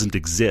 It doesn't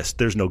exist.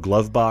 There's no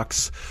glove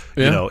box.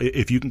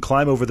 If you can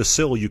climb over the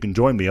sill, you can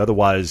join me.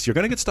 Otherwise, you're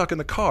going to get stuck in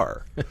the car.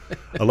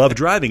 I love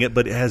driving it,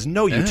 but it has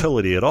no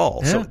utility at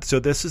all. So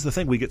this is the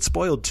thing. We get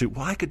spoiled to,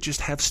 I could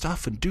just have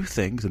stuff and do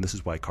things, and this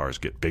is why cars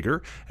get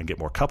bigger and get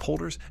more cup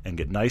holders and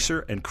get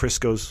nicer. And Chris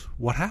goes,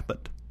 what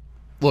happened?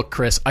 Look,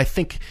 Chris, I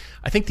think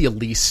the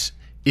Elise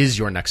is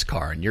your next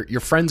car, and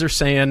your friends are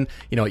saying,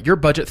 your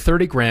budget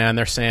 $30,000.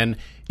 They're saying,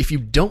 if you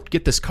don't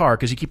get this car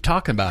because you keep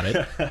talking about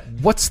it,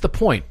 what's the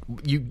point?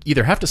 You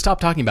either have to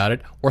stop talking about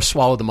it or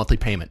swallow the monthly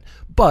payment.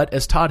 But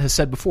as Todd has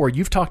said before,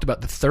 you've talked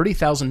about the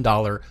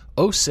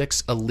 $30,000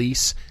 06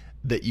 Elise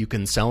that you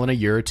can sell in a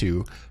year or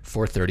two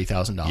for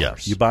 $30,000. Yeah,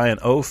 you buy an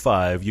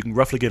 05, you can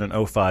roughly get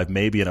an 05,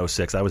 maybe an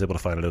 06. I was able to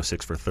find an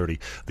 06 for 30.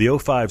 The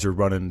 05s are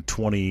running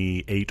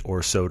 28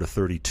 or so to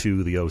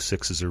 32. The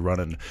 06s are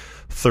running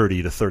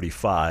 30 to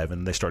 35,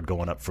 and they start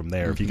going up from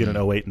there. If you get an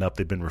 08 and up,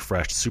 they've been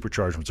refreshed.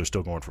 Supercharged ones are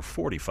still going for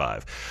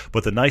 45.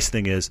 But the nice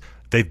thing is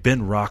they've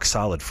been rock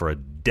solid for a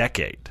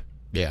decade.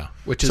 Yeah,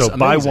 which is so amazing.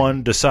 Buy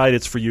one, decide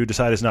it's for you,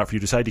 decide it's not for you,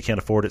 decide you can't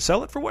afford it,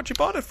 sell it for what you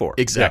bought it for.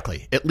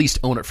 Exactly. Yeah. At least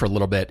own it for a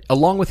little bit.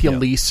 Along with the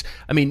Elise,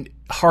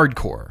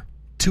 hardcore.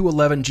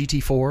 211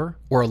 GT4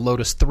 or a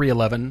Lotus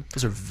 311,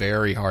 those are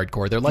very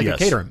hardcore. They're like a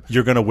Caterham.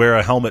 You're going to wear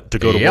a helmet to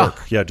go to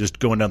work. Yeah, just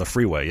going down the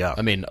freeway, a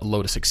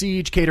Lotus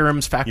Exige,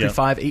 Caterham's Factory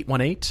 5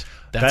 818.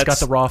 That's got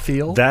the raw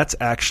feel. That's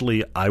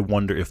actually, I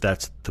wonder if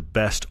that's the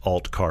best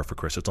alt car for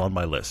Chris. It's on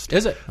my list.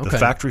 Is it? Okay. The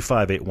Factory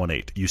 5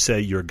 818. You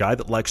say you're a guy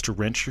that likes to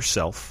wrench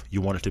yourself.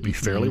 You want it to be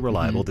fairly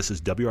reliable. This is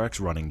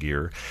WRX running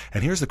gear.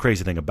 And here's the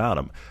crazy thing about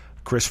them.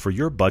 Chris, for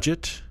your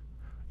budget,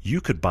 you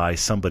could buy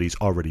somebody's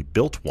already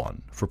built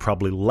one for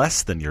probably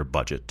less than your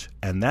budget.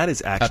 And that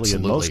is actually,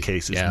 in most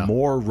cases,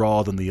 more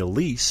raw than the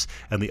Elise.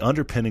 And the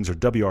underpinnings are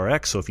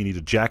WRX, so if you need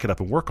to jack it up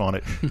and work on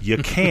it, you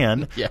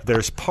can.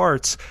 There's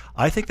parts.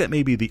 I think that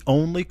may be the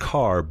only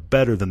car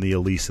better than the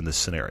Elise in this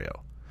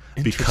scenario.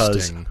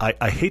 Because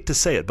I hate to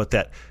say it, but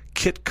that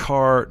kit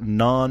car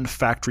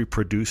non-factory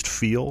produced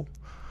feel,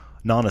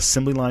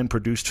 non-assembly line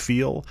produced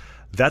feel,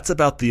 that's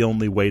about the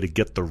only way to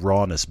get the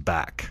rawness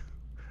back.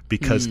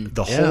 Because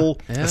the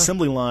whole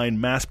assembly line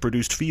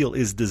mass-produced feel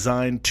is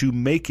designed to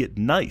make it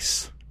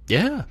nice.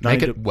 Yeah,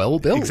 make it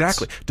well-built.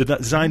 Exactly.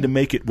 Designed to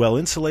make it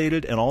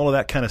well-insulated and all of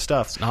that kind of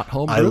stuff. It's not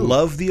home I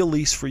love the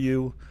Elise for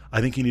you.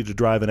 I think you need to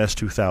drive an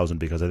S2000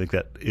 because I think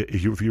that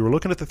if you were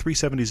looking at the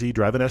 370Z,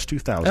 drive an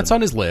S2000. That's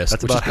on his list.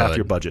 That's about half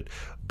your budget.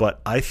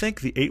 But I think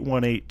the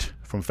 818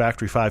 from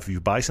Factory 5, if you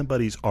buy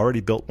somebody's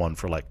already built one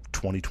for like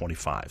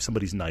 $20-25,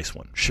 somebody's nice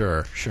one.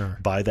 Sure.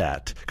 Buy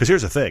that. Because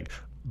here's the thing.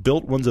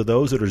 Built ones of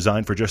those that are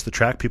designed for just the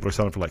track, people are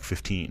selling for like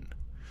 $15.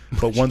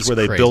 But ones where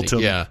they built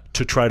them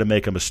to try to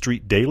make them a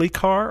street daily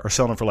car are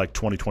selling for like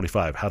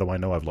 $20-25. How do I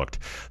know? I've looked.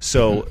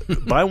 So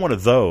buy one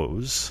of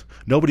those.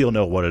 Nobody will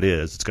know what it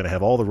is. It's going to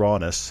have all the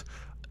rawness.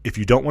 If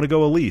you don't want to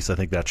go Elise, I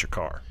think that's your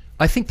car.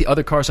 I think the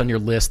other cars on your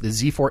list, the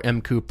Z4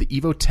 M Coupe, the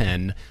Evo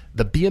 10,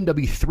 the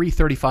BMW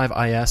 335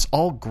 IS,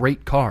 all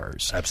great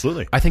cars.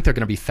 Absolutely. I think they're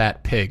going to be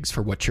fat pigs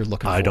for what you're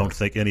looking for. I don't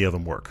think any of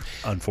them work,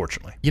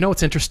 unfortunately. You know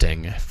what's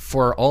interesting?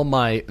 For all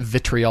my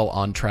vitriol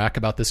on track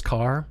about this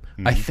car,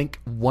 I think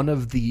one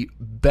of the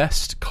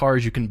best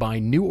cars you can buy,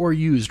 new or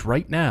used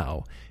right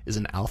now, is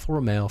an Alfa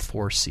Romeo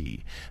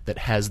 4C that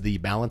has the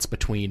balance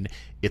between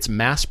it's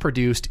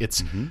mass-produced,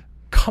 it's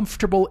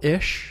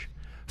comfortable-ish.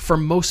 For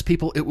most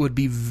people, it would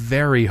be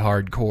very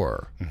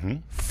hardcore.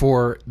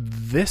 For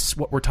this,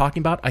 what we're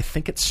talking about, I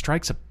think it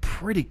strikes a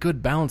pretty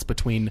good balance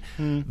between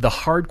the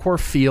hardcore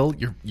feel.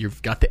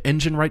 You've got the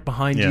engine right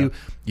behind you.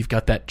 You've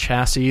got that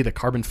chassis, the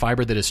carbon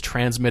fiber that is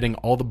transmitting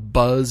all the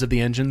buzz of the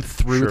engine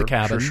through the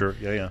cabin. Sure.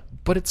 Yeah.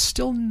 But it's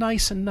still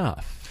nice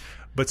enough.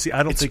 But see,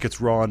 I don't think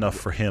it's raw enough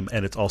for him,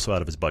 and it's also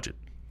out of his budget.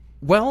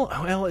 Well,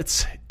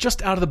 it's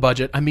just out of the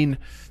budget. I mean,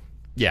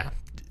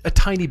 a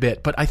tiny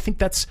bit, but I think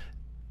that's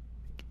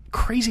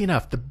crazy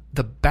enough.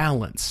 The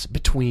balance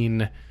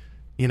between,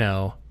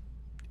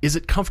 is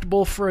it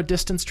comfortable for a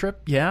distance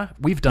trip? Yeah,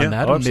 we've done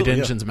that in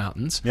mid-engines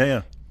mountains.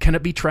 Yeah. Can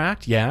it be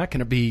tracked? Yeah.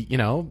 Can it be,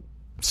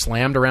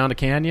 slammed around a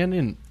canyon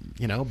and,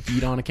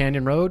 beat on a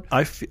canyon road?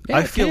 I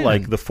feel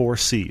like the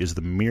 4C is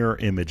the mirror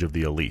image of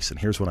the Elise, and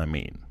here's what I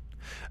mean.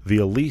 The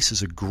Elise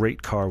is a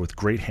great car with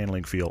great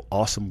handling feel,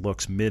 awesome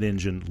looks,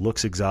 mid-engine,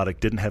 looks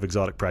exotic, didn't have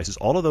exotic prices,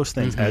 all of those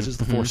things, as is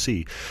the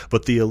 4C.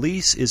 But the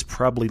Elise is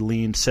probably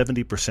leaned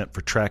 70%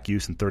 for track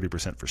use and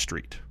 30% for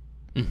street.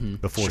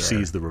 The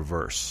 4C is the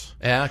reverse.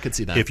 Yeah, I could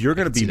see that. If you're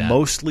going to be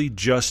mostly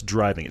just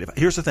driving it,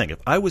 here's the thing. If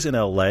I was in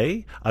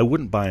L.A., I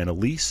wouldn't buy an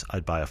Elise.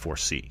 I'd buy a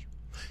 4C.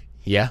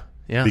 Yeah.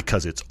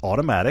 Because it's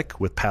automatic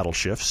with paddle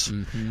shifts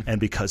and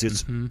because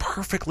it's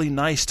perfectly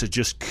nice to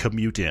just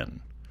commute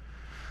in.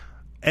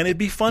 And it'd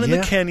be fun in the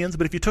canyons,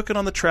 but if you took it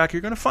on the track,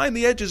 you're going to find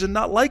the edges and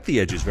not like the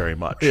edges very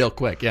much. Real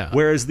quick, yeah.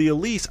 Whereas the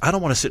Elise, I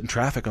don't want to sit in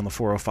traffic on the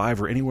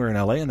 405 or anywhere in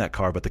LA in that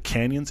car, but the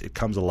canyons, it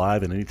comes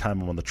alive, and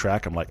anytime I'm on the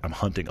track, I'm like, I'm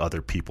hunting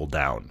other people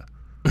down.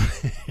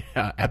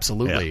 Yeah,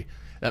 absolutely. Yeah.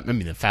 I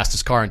mean, the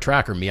fastest car in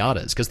track are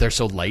Miatas because they're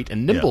so light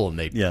and nimble, and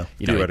they,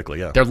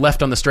 theoretically, they're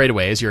left on the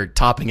straightaway as you're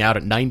topping out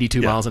at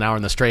 92 miles an hour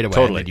on the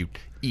straightaway, and then you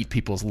eat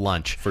people's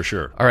lunch. For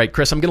sure. All right,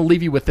 Chris, I'm going to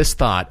leave you with this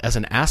thought as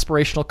an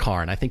aspirational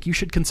car, and I think you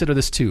should consider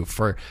this too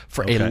for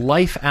a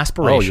life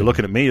aspiration. Oh, you're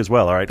looking at me as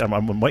well. All right,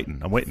 I'm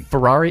waiting.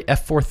 Ferrari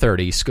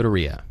F430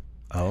 Scuderia.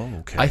 Oh,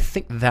 okay. I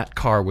think that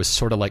car was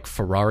sort of like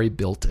Ferrari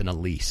built an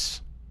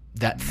Elise.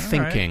 That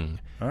thinking.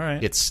 All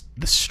right. It's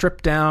the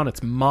stripped down.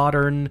 It's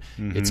modern.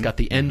 It's got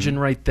the engine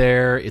right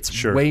there.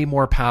 It's way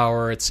more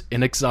power. It's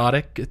an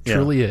exotic. It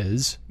truly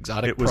is.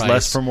 Exotic It was price.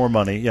 less for more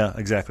money. Yeah,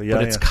 exactly. Yeah,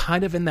 but it's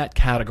kind of in that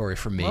category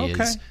for me.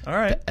 Okay. Is all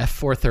right. The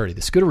F430,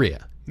 the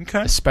Scuderia.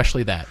 Okay.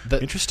 Especially that.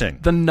 Interesting.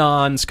 The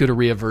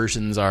non-Scuderia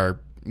versions are,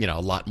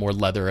 a lot more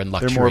leather and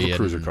luxury. They're more of a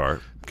cruiser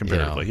car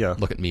comparatively.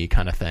 Look at me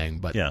kind of thing.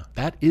 But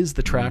that is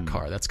the track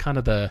car. That's kind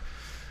of the...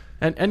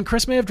 And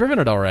Chris may have driven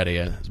it already,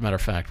 as a matter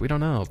of fact. We don't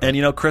know. But.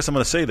 And, Chris, I'm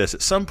going to say this.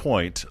 At some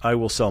point, I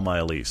will sell my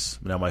Elise.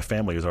 Now, my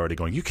family is already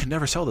going, you can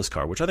never sell this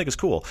car, which I think is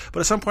cool.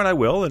 But at some point, I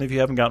will. And if you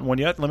haven't gotten one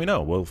yet, let me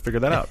know. We'll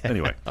figure that out.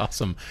 Anyway.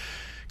 Awesome.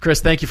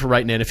 Chris, thank you for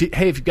writing in. If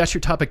you've got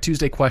your Topic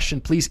Tuesday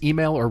question, please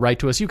email or write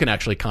to us. You can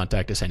actually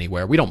contact us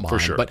anywhere. We don't mind. For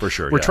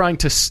sure. We're trying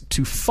to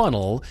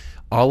funnel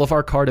all of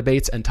our car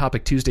debates and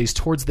Topic Tuesdays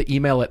towards the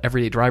email at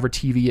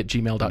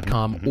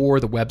everydaydrivertv@gmail.com or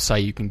the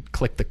website. You can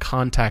click the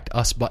Contact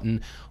Us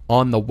button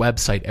on the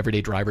website,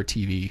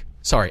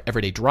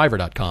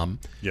 everydaydriver.com.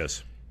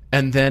 Yes.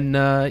 And then,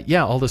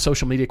 all the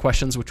social media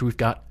questions, which we've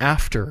got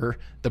after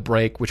the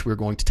break, which we're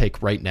going to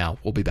take right now.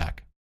 We'll be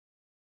back.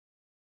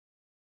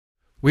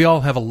 We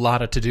all have a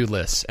lot of to-do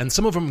lists, and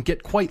some of them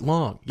get quite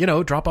long.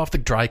 Drop off the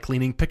dry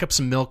cleaning, pick up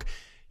some milk.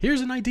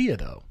 Here's an idea,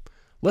 though.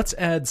 Let's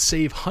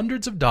save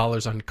hundreds of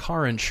dollars on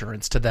car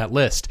insurance to that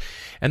list.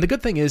 And the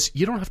good thing is,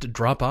 you don't have to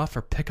drop off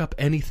or pick up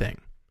anything.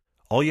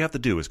 All you have to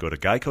do is go to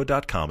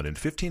geico.com, and in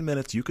 15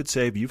 minutes you could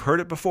save, you've heard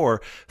it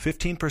before,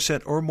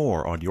 15% or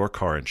more on your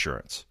car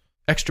insurance.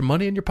 Extra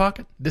money in your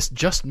pocket? This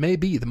just may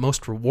be the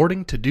most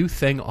rewarding to-do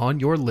thing on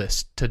your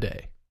list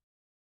today.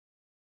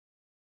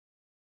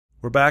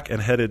 We're back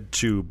and headed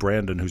to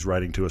Brandon, who's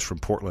writing to us from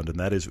Portland, and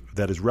that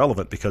is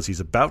relevant because he's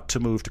about to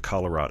move to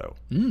Colorado.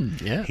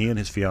 He and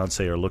his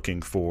fiancée are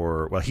looking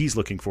for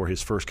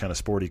his first kind of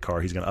sporty car.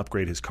 He's going to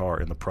upgrade his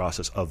car in the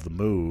process of the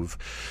move.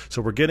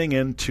 So we're getting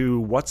into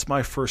what's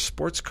my first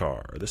sports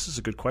car? This is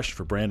a good question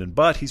for Brandon,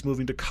 but he's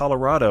moving to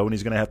Colorado, and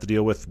he's going to have to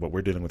deal with what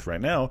we're dealing with right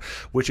now,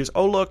 which is,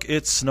 oh, look,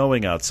 it's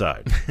snowing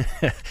outside.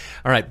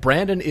 All right,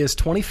 Brandon is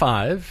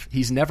 25.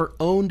 He's never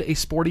owned a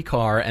sporty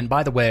car, and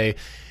by the way,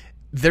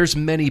 there's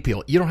many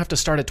people. You don't have to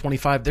start at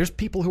 25. There's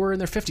people who are in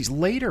their 50s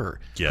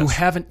later who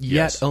haven't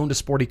yet owned a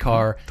sporty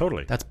car.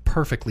 Totally. That's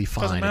perfectly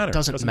fine. It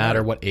doesn't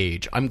matter what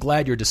age. I'm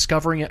glad you're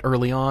discovering it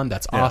early on.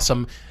 That's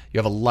awesome. You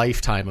have a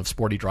lifetime of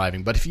sporty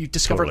driving. But if you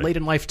discover it late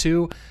in life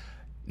too,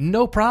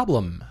 no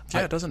problem.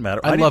 Yeah, it doesn't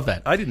matter. I love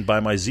that. I didn't buy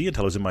my Z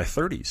until I was in my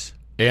 30s.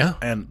 Yeah?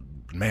 And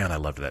man, I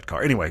loved that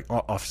car. Anyway,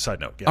 off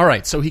side note. Yeah. All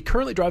right, so he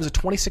currently drives a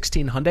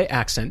 2016 Hyundai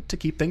Accent to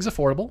keep things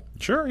affordable.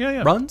 Sure,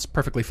 yeah. Runs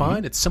perfectly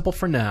fine. It's simple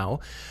for now.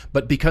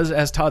 But because,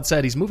 as Todd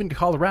said, he's moving to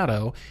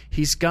Colorado,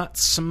 he's got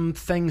some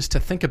things to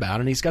think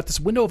about, and he's got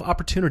this window of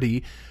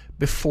opportunity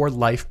before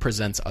life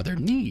presents other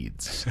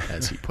needs,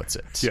 as he puts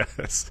it.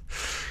 Yes.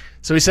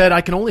 So he said, I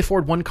can only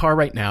afford one car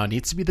right now. It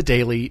needs to be the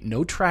daily.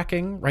 No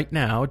tracking right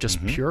now,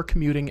 just pure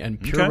commuting and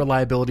pure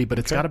reliability. But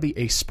it's got to be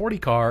a sporty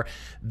car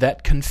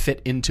that can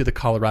fit into the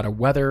Colorado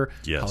weather,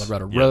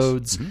 Colorado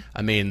roads.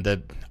 I mean,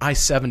 the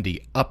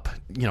I-70 up,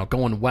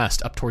 going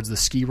west up towards the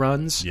ski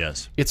runs.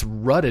 Yes. It's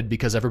rutted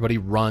because everybody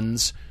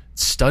runs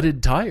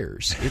studded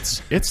tires.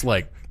 It's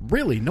like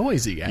really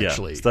noisy,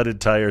 actually. Yeah,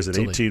 studded tires and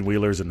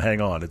 18-wheelers, and hang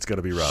on, it's going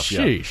to be rough.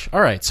 Sheesh. Yeah.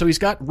 All right, so he's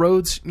got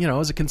roads,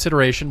 as a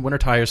consideration, winter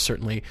tires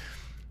certainly.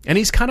 And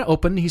he's kind of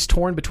open. He's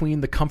torn between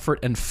the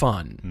comfort and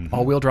fun.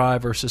 All-wheel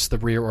drive versus the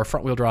rear or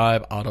front-wheel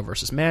drive, auto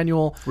versus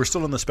manual. We're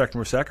still in the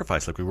spectrum of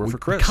sacrifice like we were for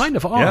Chris. We kind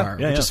of are,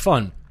 which is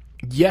fun.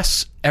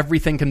 Yes,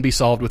 everything can be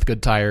solved with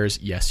good tires.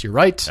 Yes, you're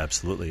right.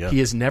 Absolutely, yeah. He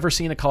has never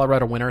seen a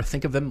Colorado winter.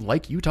 Think of them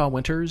like Utah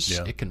winters.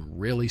 Yeah. It can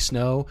really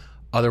snow.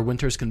 Other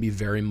winters can be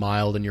very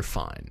mild, and you're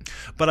fine.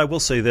 But I will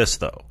say this,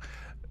 though.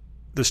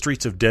 The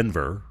streets of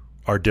Denver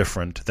are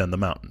different than the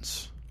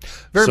mountains.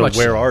 Very so much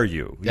where so. are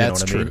you? You That's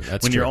know what true. I mean?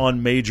 That's when true. you're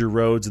on major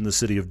roads in the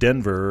city of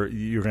Denver,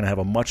 you're going to have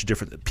a much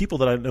different. People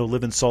that I know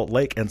live in Salt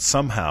Lake and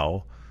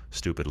somehow,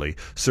 stupidly,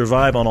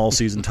 survive on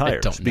all-season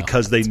tires don't know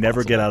because how they that's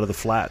never get possible. out of the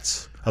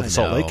flats of the I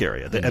Salt know. Lake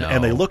area. I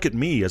And they know. look at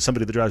me as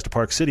somebody that drives to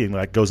Park City and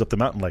like goes up the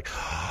mountain like,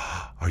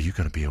 are you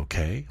going to be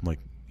okay? I'm like,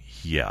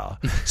 yeah.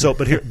 So,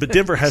 but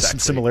Denver has some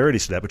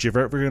similarities to that. But if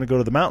you're ever going to go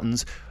to the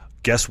mountains,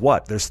 guess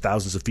what? There's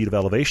thousands of feet of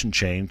elevation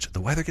change. The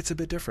weather gets a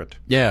bit different.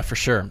 Yeah, for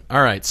sure.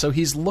 All right, so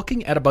he's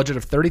looking at a budget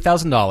of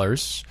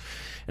 $30,000,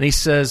 and he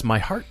says, my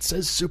heart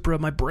says Supra,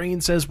 my brain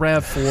says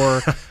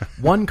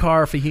RAV4, one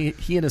car for he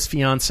and his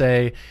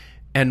fiance,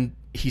 and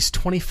he's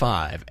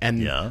 25, and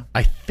Yeah.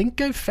 I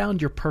think I've found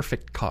your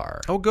perfect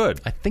car. Oh,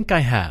 good. I think I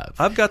have.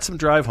 I've got some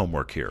drive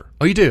homework here.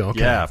 Oh, you do?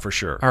 Okay. Yeah, for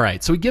sure. All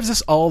right, so he gives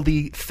us all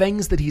the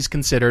things that he's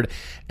considered,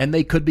 and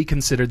they could be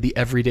considered the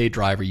everyday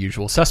driver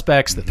usual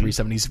suspects, the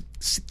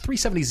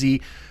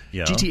 370Z,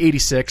 Yeah.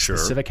 GT86, Sure.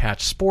 the Civic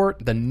Hatch Sport,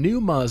 the new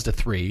Mazda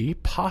 3,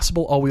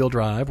 possible all-wheel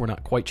drive, we're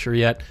not quite sure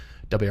yet,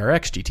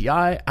 WRX,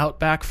 GTI,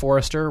 Outback,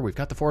 Forester, we've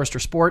got the Forester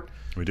Sport.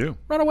 We do.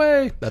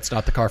 Runaway, that's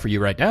not the car for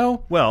you right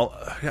now. Well,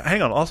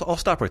 hang on. I'll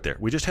stop right there.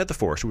 We just had the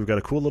Forester. We've got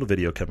a cool little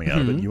video coming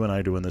out of it. You and I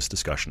are doing this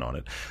discussion on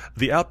it.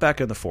 The Outback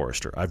and the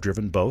Forester. I've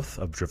driven both.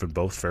 I've driven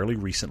both fairly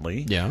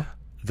recently. Yeah.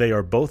 They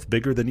are both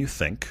bigger than you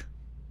think.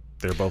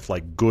 They're both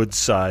like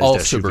good-sized All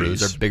SUVs.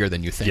 Subarus are bigger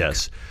than you think.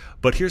 Yes.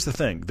 But here's the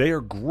thing. They are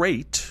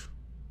great,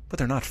 but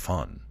they're not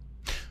fun.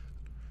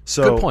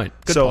 So, Good point.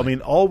 Good so point. I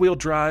mean, all-wheel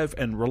drive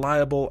and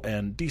reliable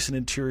and decent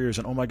interiors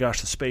and oh my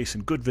gosh, the space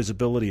and good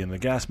visibility and the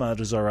gas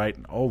mileage is all right.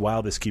 And oh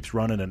wow, this keeps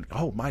running and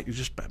oh my, you're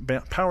just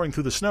powering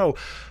through the snow.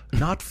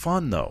 Not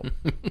fun though.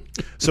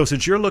 So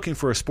since you're looking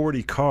for a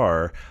sporty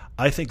car,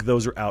 I think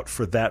those are out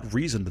for that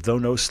reason. Though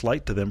no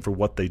slight to them for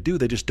what they do,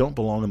 they just don't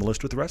belong on the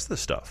list with the rest of the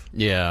stuff.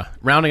 Yeah.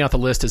 Rounding out the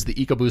list is the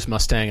EcoBoost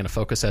Mustang and a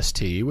Focus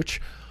ST, which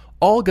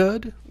all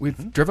good.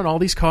 We've driven all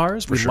these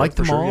cars. We like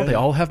them all. yeah, They yeah.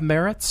 all have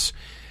merits.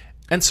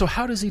 And so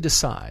how does he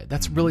decide?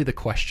 That's really the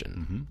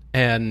question.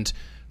 And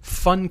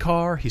fun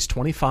car, he's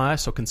 25,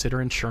 so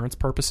consider insurance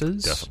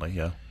purposes.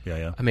 Definitely,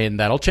 yeah. I mean,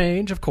 that'll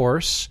change, of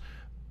course.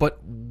 But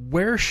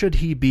where should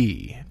he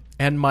be?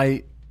 And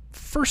my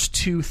first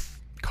two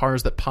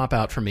cars that pop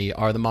out for me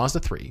are the Mazda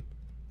 3.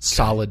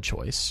 Solid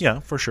choice. Yeah,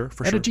 for sure,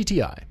 And a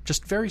GTI.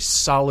 Just very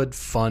solid,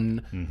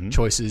 fun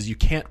choices. You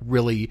can't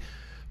really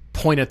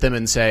point at them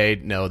and say,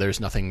 no, there's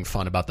nothing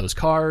fun about those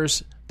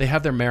cars. They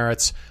have their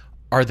merits.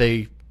 Are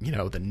they,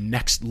 the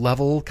next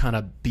level, kind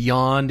of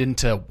beyond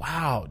into,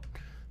 wow,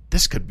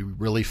 this could be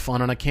really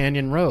fun on a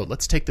canyon road.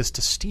 Let's take this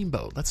to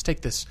Steamboat. Let's take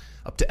this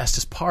up to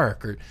Estes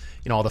Park or,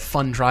 all the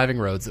fun driving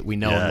roads that we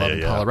know and love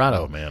in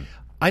Colorado. Oh, man.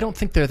 I don't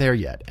think they're there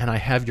yet, and I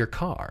have your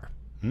car.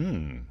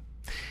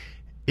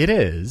 It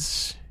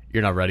is.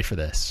 You're not ready for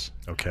this.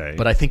 Okay.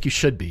 But I think you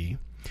should be,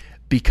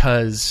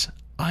 because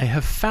I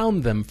have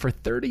found them for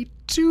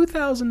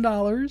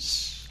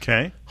 $32,000.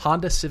 Okay.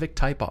 Honda Civic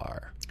Type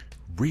R.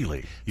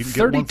 Really? You can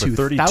get one for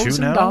 $32,000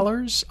 now?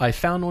 $32,000. I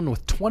found one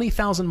with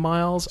 20,000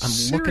 miles. I'm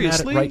looking at it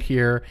Seriously? right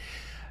here.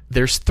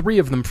 There's 3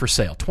 of them for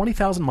sale.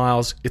 20,000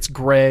 miles. It's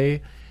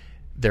gray.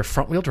 They're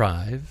front-wheel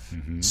drive,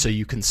 so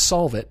you can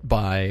solve it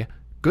by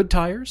good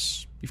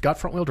tires. You've got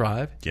front-wheel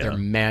drive. Yeah. They're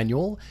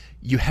manual.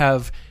 You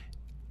have,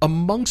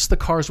 amongst the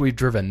cars we've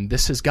driven,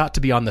 this has got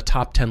to be on the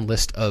top 10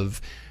 list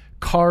of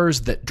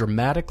cars that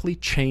dramatically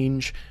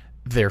change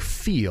their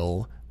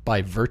feel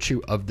by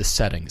virtue of the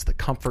settings, the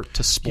comfort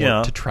to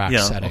sport to track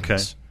settings.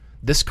 Okay.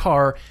 This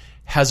car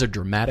has a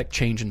dramatic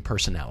change in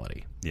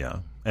personality. Yeah.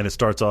 And it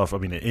starts off,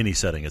 in any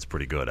setting, it's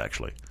pretty good,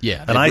 actually. Yeah,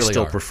 And they I really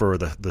still are. prefer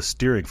the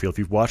steering feel. If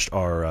you've watched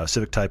our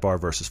Civic Type R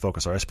versus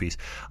Focus RS piece,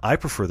 I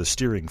prefer the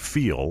steering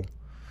feel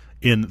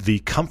in the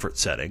comfort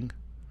setting,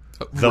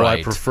 though I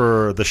Right.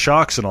 prefer the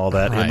shocks and all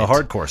that in the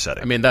Right. hardcore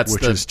setting. I mean, that's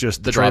which the- is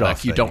just the trade-off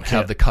drawback. You thing. don't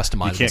have the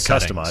customizable You can't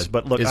settings, customize.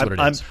 But look, is what it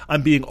is.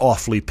 I'm being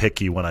awfully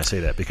picky when I say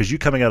that, because you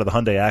coming out of the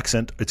Hyundai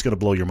accent, it's going to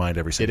blow your mind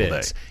every It single day.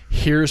 is.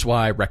 Here's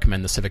why I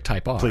recommend the Civic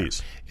Type R.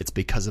 Please. It's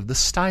because of the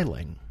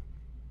styling.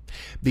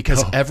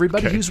 Because Oh,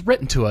 everybody okay. who's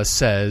written to us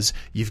says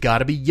you've got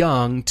to be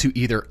young to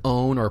either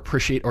own or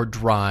appreciate or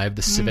drive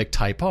the Civic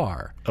Type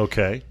R.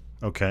 Okay.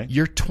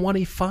 You're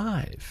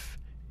 25.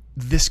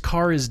 This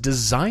car is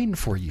designed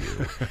for you.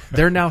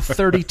 They're now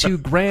 32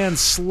 grand,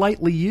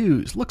 slightly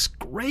used. Looks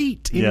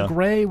great in Yeah.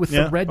 gray with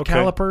Yeah, the red okay.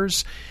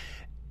 calipers.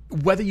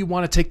 Whether you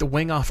want to take the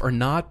wing off or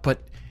not,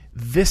 but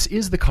this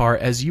is the car,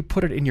 as you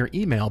put it in your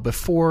email,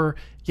 before,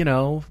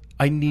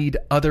 I need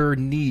other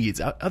needs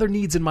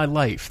in my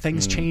life.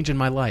 Things change in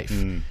my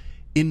life.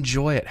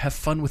 Enjoy it. Have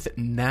fun with it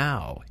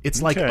now.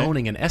 It's like Okay.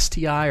 owning an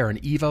STI or an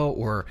Evo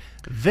or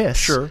this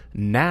Sure.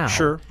 now.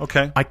 Sure.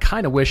 Okay. I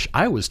kind of wish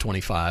I was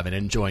 25 and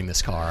enjoying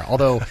this car,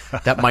 although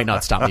that might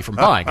not stop me from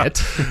buying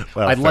it.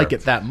 Well, I'd like fair.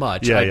 it that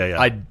much. Yeah, I'd,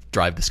 yeah. I'd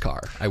drive this car.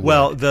 I would.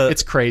 Well,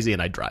 it's crazy,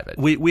 and I'd drive it.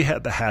 We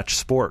had the Hatch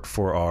Sport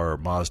for our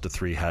Mazda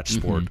 3 Hatch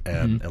Sport Mm-hmm.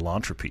 and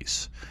Elantra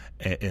piece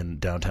in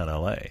downtown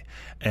LA.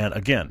 And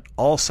again,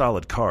 all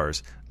solid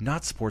cars,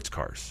 not sports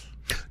cars.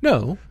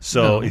 No.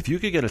 So if you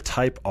could get a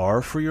Type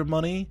R for your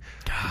money,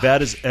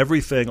 that is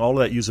everything, all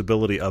of that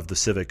usability of the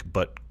Civic,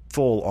 but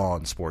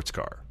full-on sports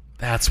car.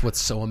 That's what's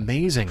so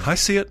amazing. I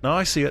see it. No,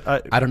 I see it.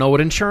 I don't know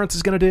what insurance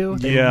is going to do.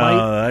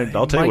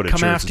 I'll tell you what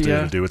insurance is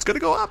going to do. It's going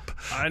to go up.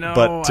 I know.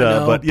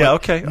 But yeah,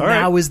 okay. All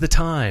right. Now is the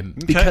time.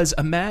 Okay. Because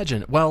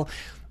imagine, well,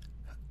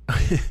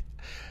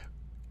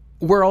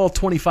 we're all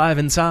 25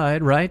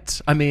 inside,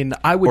 right? I mean,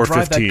 I would or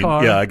drive 15. that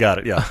car. Yeah, I got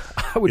it. Yeah.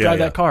 I would drive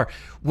that car.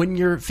 When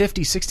you're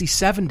 50, 60,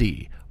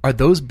 70, are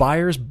those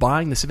buyers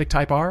buying the Civic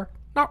Type R?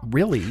 Not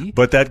really.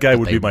 But that guy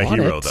would be my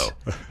hero, though.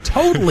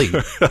 Totally.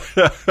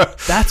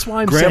 That's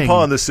why I'm saying.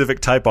 Grandpa and the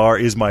Civic Type R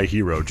is my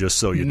hero, just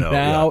so you know.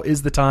 Now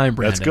is the time,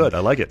 Brandon. That's good.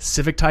 I like it.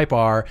 Civic Type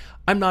R.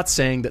 I'm not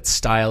saying that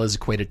style is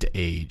equated to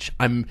age.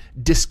 I'm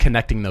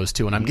disconnecting those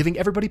two, and I'm giving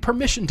everybody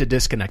permission to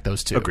disconnect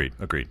those two.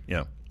 Agreed.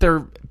 Yeah.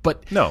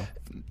 No.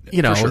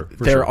 You know,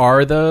 there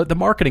are the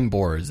marketing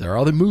boards, there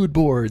are the mood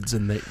boards,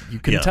 and you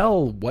can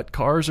tell what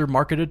cars are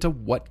marketed to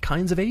what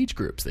kinds of age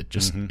groups. It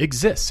just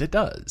exists. It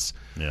does.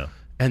 Yeah.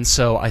 And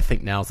so I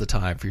think now's the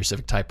time for your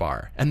Civic Type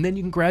R. And then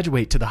you can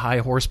graduate to the high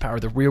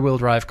horsepower, the rear-wheel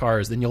drive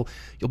cars. Then you'll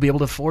be able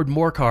to afford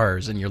more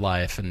cars in your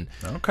life. And,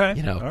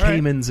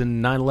 Caymans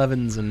and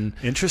 911s and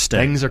interesting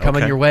things are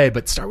coming your way.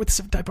 But start with the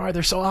Civic Type R.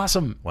 They're so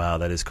awesome. Wow,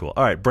 that is cool.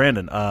 All right,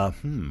 Brandon.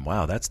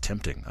 Wow, that's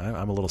tempting.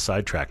 I'm a little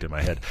sidetracked in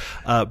my head.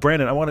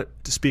 Brandon, I wanted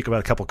to speak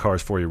about a couple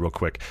cars for you real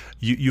quick.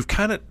 You've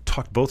kind of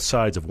talked both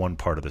sides of one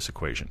part of this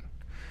equation.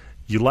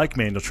 You like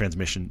manual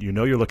transmission. You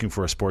know you're looking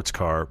for a sports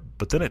car,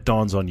 but then it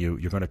dawns on you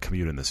you're going to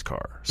commute in this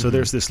car. So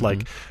there's this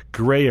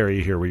gray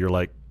area here where you're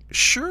like,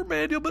 sure,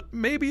 manual, but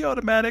maybe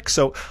automatic.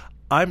 So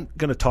I'm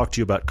going to talk to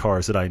you about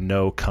cars that I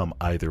know come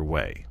either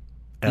way,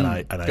 and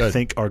I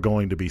think are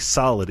going to be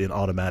solid in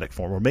automatic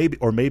form,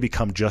 or maybe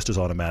come just as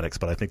automatics.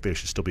 But I think they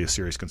should still be a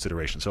serious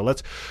consideration. So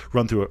let's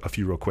run through a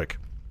few real quick.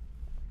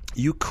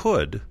 You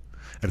could,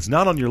 and it's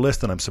not on your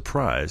list, and I'm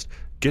surprised,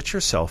 get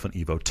yourself an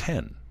Evo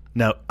 10.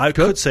 Now, I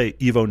could say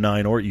Evo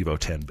 9 or Evo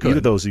 10. Either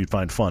of those you'd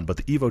find fun. But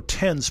the Evo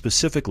 10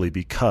 specifically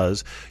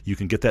because you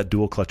can get that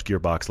dual-clutch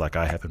gearbox like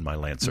I have in my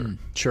Lancer.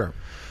 Sure.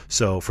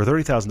 So for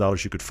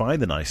 $30,000, you could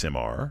find the nice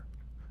MR.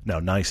 Now,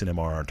 nice and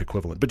MR aren't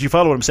equivalent. But you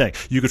follow what I'm saying.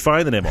 You could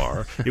find an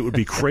MR. It would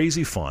be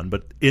crazy fun.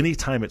 But any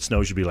time it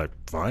snows, you'd be like,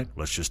 fine,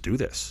 let's just do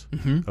this.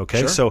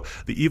 Okay? Sure. So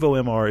the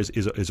Evo MR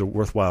is a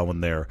worthwhile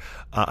one there.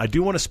 I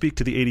do want to speak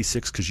to the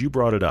 86 because you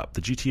brought it up. The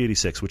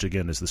GT86, which,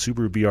 again, is the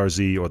Subaru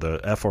BRZ or the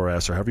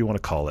FRS or however you want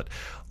to call it.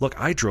 Look,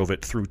 I drove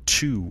it through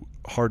 2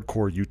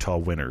 hardcore Utah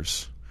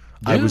winters.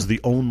 Yeah. I was the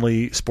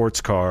only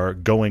sports car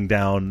going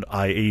down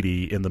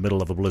I-80 in the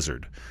middle of a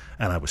blizzard,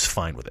 and I was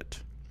fine with it.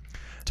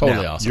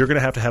 Totally now, awesome. You're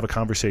going to have a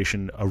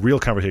conversation, a real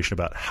conversation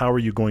about how are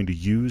you going to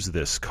use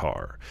this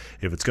car.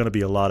 If it's going to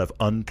be a lot of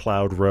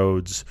unplowed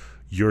roads,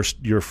 you're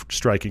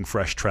striking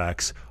fresh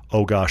tracks,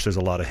 oh gosh, there's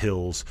a lot of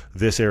hills,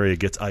 this area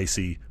gets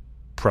icy,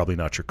 probably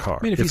not your car.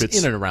 I mean, if it's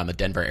in and around the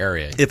Denver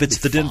area. If it's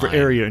the Denver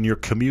area and you're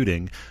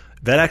commuting,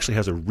 that actually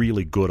has a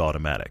really good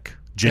automatic.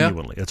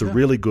 Genuinely. It's a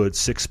really good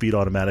 6-speed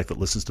automatic that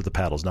listens to the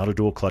paddles. Not a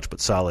dual clutch,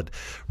 but solid.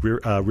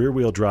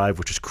 Rear-wheel drive,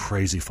 which is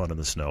crazy fun in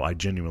the snow. I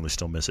genuinely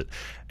still miss it.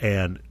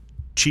 And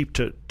cheap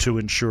to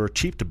insure,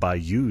 cheap to buy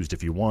used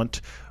if you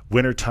want.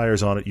 Winter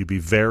tires on it, you'd be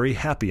very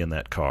happy in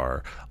that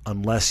car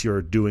unless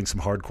you're doing some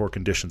hardcore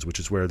conditions, which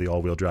is where the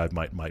all-wheel drive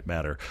might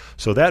matter.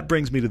 So that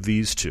brings me to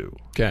these two.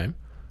 Okay.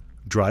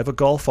 Drive a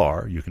Golf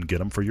R. You can get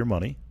them for your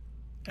money.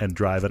 And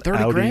drive an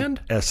Audi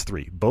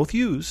S3. Both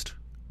used,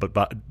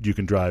 but you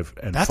can drive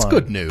and That's find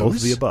good news. both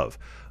of the above.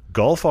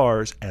 Golf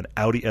R's and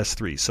Audi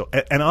S3. So,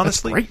 and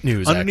honestly, that's great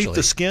news, underneath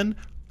the skin,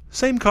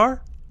 same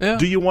car. Yeah.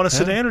 Do you want a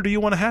sedan or do you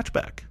want a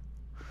hatchback?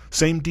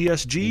 Same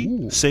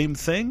DSG, same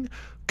thing.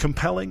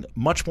 Compelling,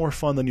 much more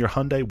fun than your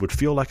Hyundai, would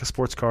feel like a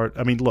sports car.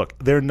 I mean, look,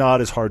 they're not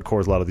as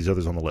hardcore as a lot of these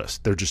others on the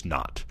list. They're just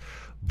not.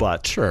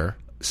 But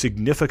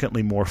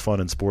significantly more fun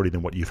and sporty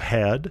than what you've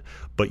had,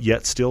 but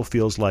yet still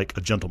feels like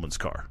a gentleman's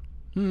car.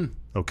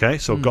 Okay?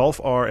 So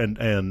Golf R and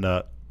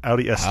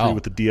Audi S3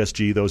 with the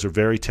DSG, those are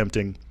very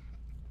tempting.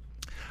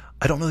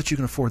 I don't know that you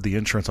can afford the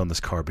insurance on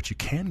this car, but you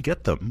can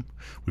get them.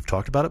 We've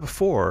talked about it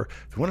before.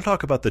 If you want to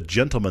talk about the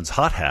gentleman's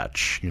hot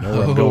hatch, you know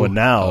where I'm going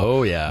now.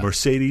 Oh, yeah.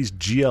 Mercedes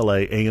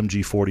GLA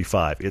AMG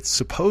 45. It's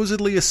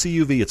supposedly a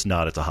CUV. It's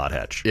not. It's a hot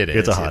hatch.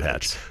 It's a hot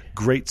hatch.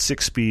 Great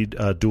 6-speed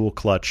dual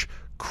clutch.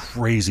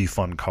 Crazy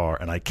fun car.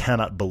 And I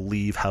cannot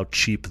believe how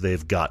cheap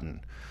they've gotten.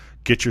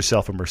 Get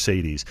yourself a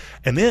Mercedes.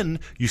 And then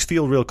you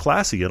feel real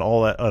classy and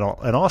all that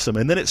and awesome.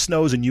 And then it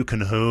snows and you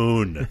can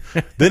hoon.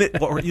 Then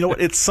you know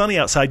what? It's sunny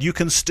outside. You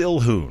can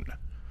still hoon.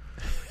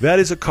 That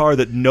is a car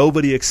that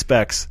nobody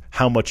expects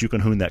how much you can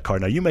hoon that car.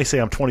 Now, you may say,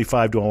 I'm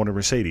 25, do I want a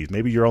Mercedes?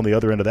 Maybe you're on the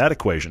other end of that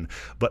equation.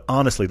 But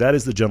honestly, that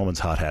is the gentleman's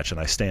hot hatch, and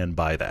I stand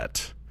by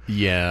that.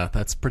 Yeah,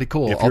 that's pretty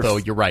cool. Although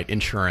you're right,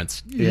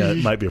 insurance. Yeah,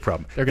 it might be a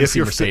problem. They're going to see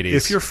Mercedes.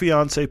 If your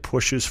fiance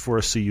pushes for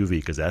a CUV,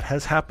 because that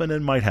has happened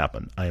and might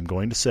happen, I am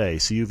going to say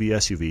CUV,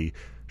 SUV,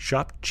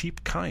 shop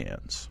cheap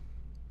Cayennes.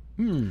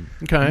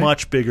 Okay.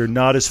 Much bigger,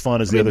 not as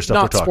fun as the other stuff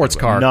we're talking about. Not sports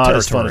car Not territory.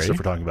 as fun as stuff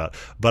we're talking about.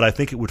 But I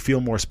think it would feel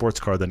more sports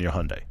car than your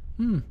Hyundai.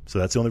 So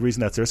that's the only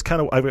reason that's there. It's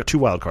kind of, I've got 2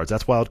 wild cards.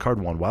 That's wild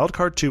card 1. Wild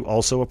card 2,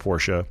 also a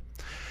Porsche.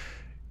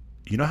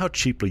 You know how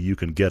cheaply you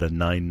can get a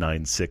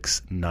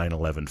 996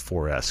 911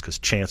 4S? Because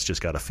Chance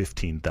just got a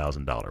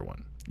 $15,000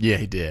 one. Yeah,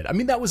 he did. I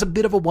mean, that was a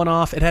bit of a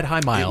one-off. It had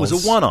high miles. It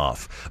was a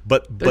one-off,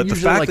 but They're the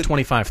usually fact like that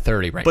 25,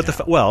 30 right but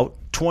now. Well,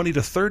 20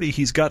 to 30,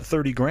 he's got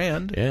 30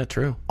 grand. Yeah,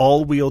 true.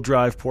 All-wheel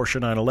drive Porsche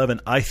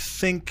 911. I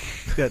think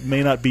that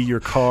may not be your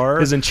car.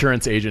 His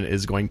insurance agent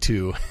is going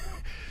to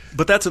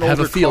but that's an have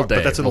older a field car. day,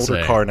 But that's an we'll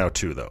older say. car now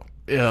too, though.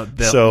 Yeah,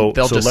 they'll So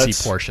just see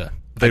let's- Porsche.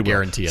 They I will.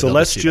 guarantee it. So They'll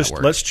let's see just that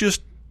work. let's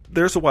just.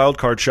 There's a wild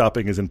card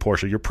shopping is in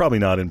Porsche. You're probably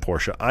not in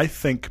Porsche. I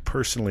think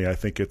personally, I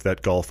think it's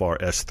that Golf R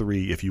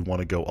S3 if you want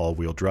to go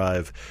all-wheel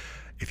drive.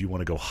 If you want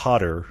to go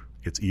hotter,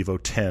 it's Evo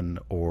 10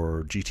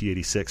 or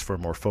GT86 for a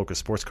more focused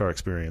sports car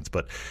experience.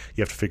 But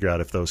you have to figure out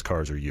if those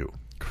cars are you.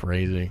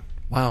 Crazy.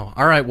 Wow.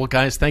 All right. Well,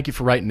 guys, thank you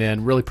for writing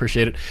in. Really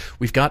appreciate it.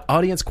 We've got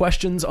audience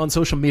questions on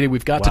social media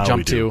we've got to Wow, jump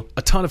we do. to.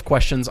 A ton of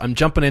questions. I'm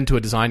jumping into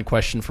a design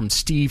question from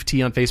Steve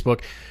T on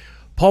Facebook.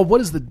 Paul,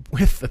 what is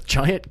with the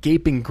giant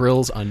gaping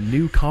grills on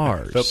new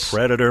cars? The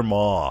Predator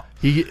Maw.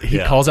 He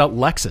Yeah. calls out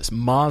Lexus,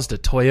 Mazda,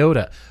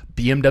 Toyota,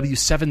 BMW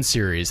 7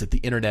 Series that the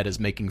internet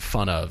is making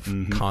fun of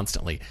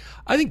constantly.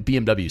 I think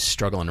BMW is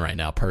struggling right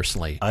now,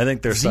 personally. I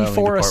think their styling Z4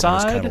 department has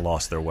aside, kind of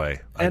lost their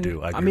way. I and,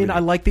 do. I agree mean, with I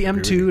you. like the I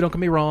agree with M2. you. Don't get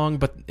me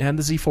wrong, and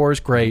the Z4 is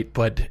great.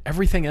 But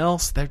everything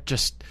else,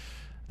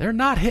 they're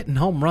not hitting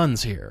home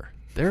runs here.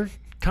 They're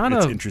kind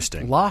It's of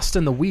interesting. lost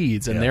in the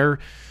weeds, and Yeah. they're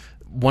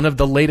one of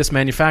the latest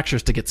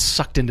manufacturers to get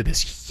sucked into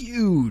this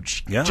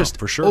huge, Yeah, just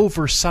for sure.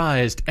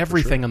 oversized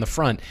everything on the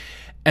front.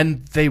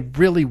 And they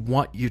really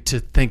want you to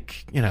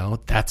think,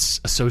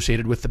 that's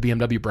associated with the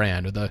BMW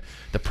brand or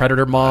the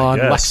Predator Maw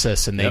and guess.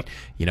 Lexus, and they,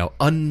 Yep.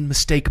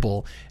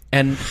 Unmistakable.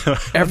 And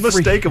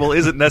Unmistakable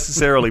isn't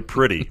necessarily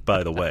pretty,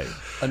 by the way.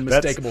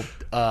 unmistakable,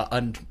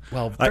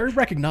 very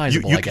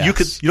recognizable. I guess. You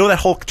could, that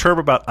whole term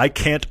about I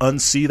can't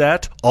unsee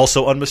that,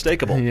 also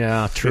unmistakable.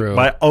 Yeah, true.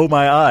 My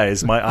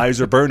eyes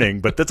are burning,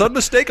 but that's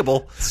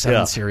unmistakable.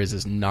 7 Series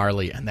is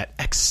gnarly, and that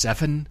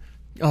X7.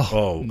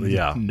 Oh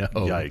yeah, no,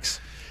 yikes.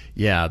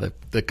 Yeah,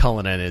 the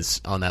Cullinan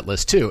is on that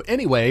list too.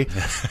 Anyway,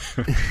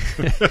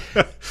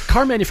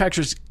 car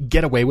manufacturers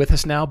get away with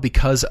this now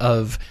because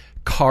of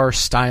car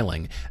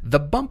styling. The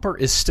bumper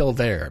is still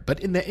there, but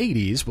in the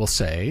 80s, we'll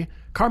say,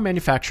 car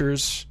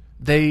manufacturers,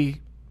 they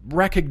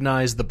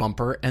recognized the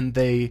bumper and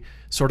they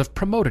sort of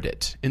promoted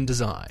it in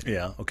design.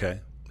 Yeah. Okay.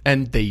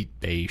 And they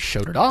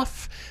showed it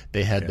off.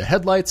 They had the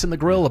headlights and the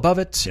grille above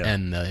it,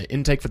 and the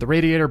intake for the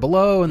radiator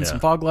below, and some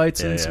fog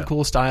lights and some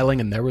cool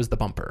styling, and there was the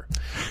bumper.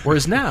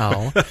 Whereas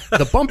now,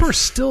 the bumper's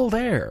still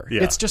there.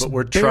 Yeah, it's just but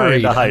we're buried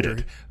trying to hide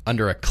it.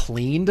 under a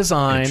clean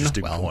design.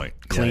 Interesting well, point.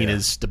 Clean Yeah.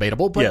 is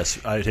debatable, but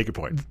Yes, I take your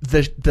point.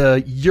 the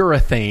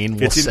urethane,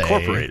 we'll It's say,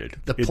 incorporated.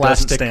 the It doesn't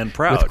plastic stand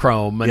proud. with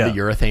chrome, and Yeah. the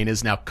urethane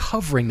is now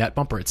covering that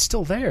bumper. It's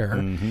still there,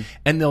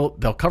 and they'll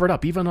cover it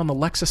up. Even on the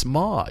Lexus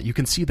Maw, you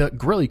can see the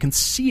grille. You can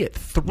see it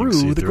You can see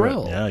through it the through it.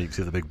 grille. Yeah, you can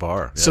see the big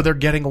bar. So they're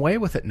getting away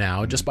with it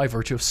now just by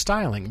virtue of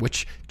styling,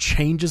 which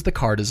changes the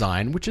car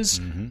design, which is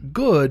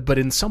good, but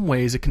in some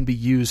ways it can be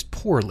used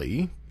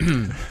poorly.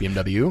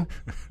 BMW,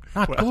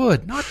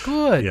 not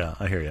good. Yeah,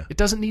 I hear you. It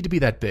doesn't need to be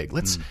that big.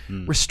 Let's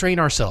restrain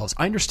ourselves.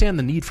 I understand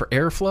the need for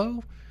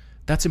airflow.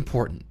 That's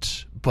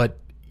important. But,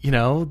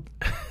 yuck.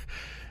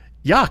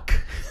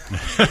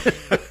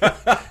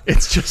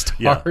 It's just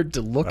hard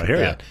to look I at hear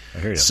ya. that. I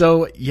hear ya.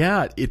 So,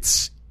 yeah,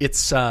 it's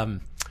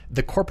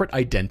the corporate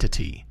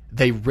identity.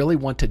 They really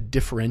want to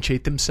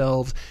differentiate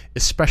themselves,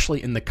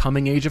 especially in the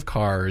coming age of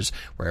cars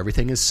where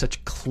everything is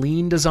such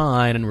clean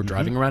design and we're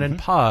driving around in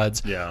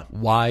pods. Yeah.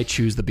 Why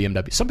choose the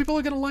BMW? Some people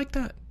are going to like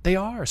that. They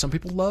are. Some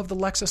people love the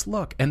Lexus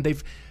look, and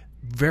they've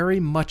very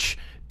much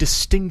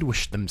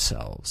distinguished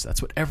themselves.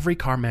 That's what every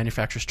car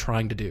manufacturer is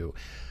trying to do.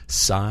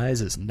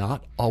 Size is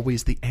not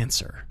always the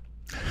answer.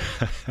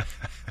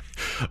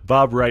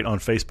 Bob Wright on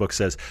Facebook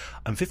says,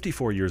 I'm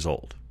 54 years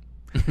old.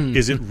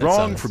 Is it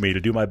wrong for me to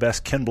do my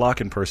best Ken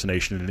Block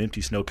impersonation in an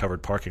empty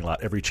snow-covered parking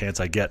lot every chance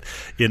I get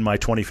in my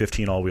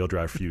 2015 all-wheel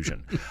drive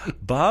Fusion?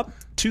 Bob,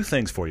 2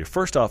 things for you.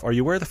 First off, are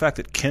you aware of the fact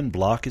that Ken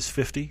Block is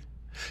 50?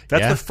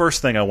 That's the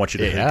first thing I want you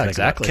to think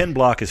exactly. about. Ken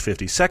Block is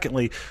 50.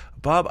 Secondly,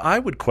 Bob, I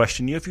would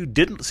question you if you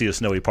didn't see a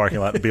snowy parking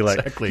lot and be like,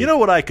 Exactly. you know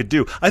what I could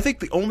do? I think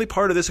the only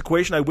part of this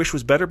equation I wish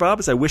was better, Bob,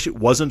 is I wish it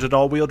wasn't an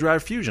all-wheel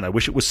drive Fusion. I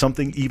wish it was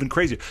something even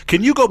crazier.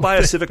 Can you go buy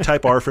a Civic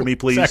Type R for me,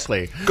 please?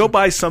 Exactly. Go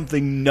buy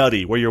something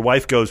nutty where your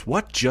wife goes,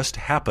 what just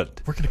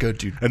happened? We're going to go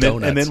do And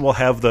donuts. then we'll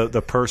have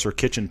the purse or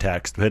kitchen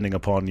tax depending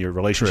upon your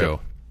relationship. True.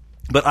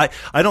 But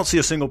I don't see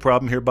a single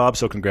problem here, Bob,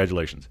 so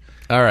congratulations.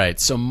 All right.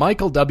 So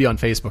Michael W. on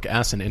Facebook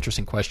asked an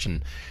interesting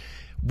question.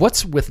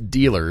 What's with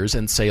dealers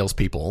and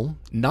salespeople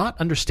not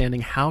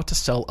understanding how to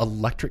sell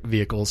electric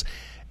vehicles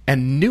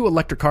and new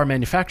electric car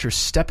manufacturers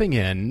stepping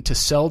in to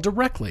sell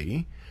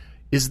directly?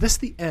 Is this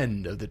the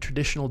end of the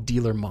traditional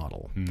dealer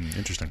model?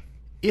 Interesting.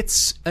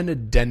 It's an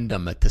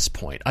addendum at this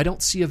point. I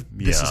don't see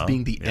this as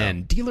being the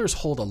end. Dealers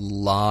hold a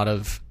lot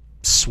of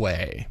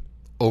sway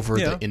over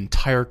the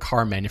entire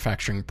car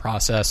manufacturing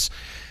process.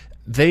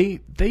 they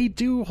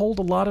do hold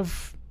a lot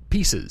of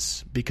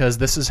pieces because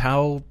this is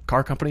how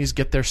car companies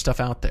get their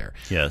stuff out there.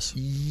 Yes.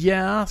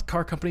 Yeah,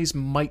 car companies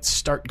might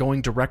start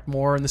going direct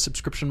more and the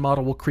subscription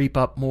model will creep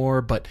up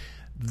more, but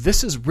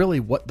this is really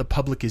what the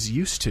public is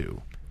used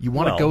to. You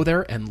want to go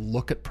there and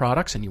look at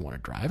products and you want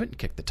to drive it and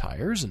kick the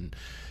tires and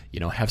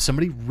have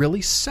somebody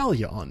really sell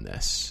you on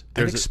this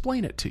and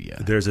explain it to you.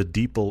 There's a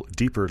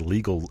deeper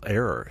legal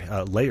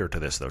layer to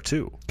this, though,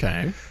 too.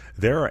 Okay.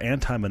 There are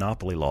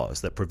anti-monopoly laws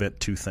that prevent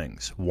two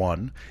things.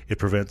 One, it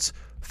prevents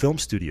film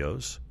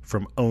studios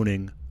from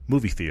owning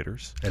movie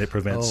theaters, and it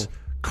prevents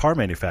car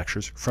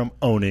manufacturers from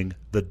owning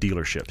the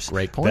dealerships.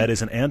 Great point. That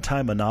is an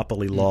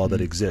anti-monopoly law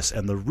that exists.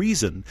 And the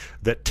reason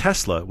that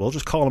Tesla, we'll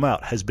just call them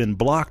out, has been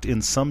blocked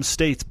in some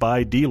states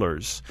by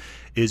dealers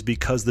is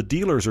because the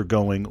dealers are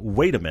going,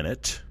 wait a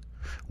minute,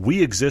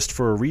 we exist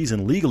for a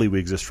reason. Legally, we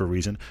exist for a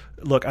reason.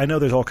 Look, I know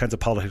there's all kinds of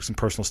politics and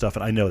personal stuff,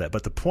 and I know that.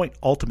 But the point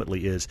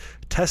ultimately is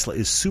Tesla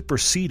is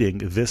superseding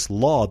this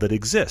law that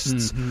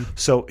exists.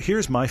 So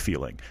here's my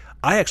feeling.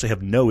 I actually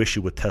have no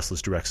issue with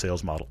Tesla's direct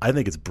sales model. I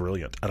think it's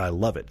brilliant, and I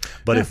love it.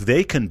 But if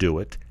they can do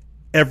it,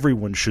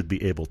 everyone should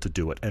be able to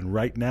do it. And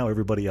right now,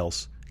 everybody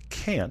else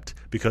can't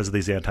because of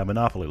these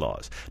anti-monopoly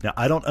laws. Now,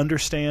 I don't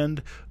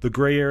understand the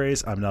gray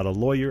areas. I'm not a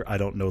lawyer. I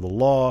don't know the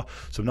law.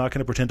 So I'm not going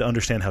to pretend to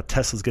understand how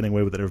Tesla's getting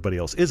away with it and everybody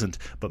else isn't.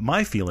 But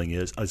my feeling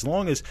is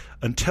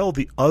until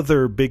the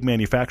other big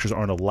manufacturers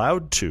aren't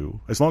allowed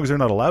to, as long as they're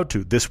not allowed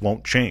to, this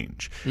won't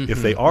change.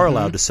 If they are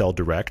allowed to sell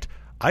direct,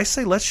 I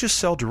say let's just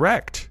sell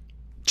direct.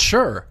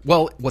 Sure.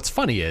 Well, what's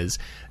funny is,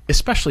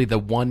 especially the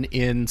one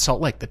in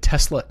Salt Lake, the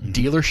Tesla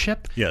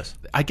dealership. Yes.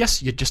 I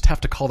guess you just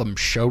have to call them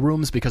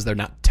showrooms because they're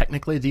not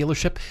technically a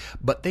dealership,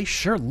 but they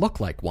sure look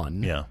like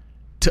one. Yeah.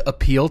 To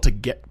appeal to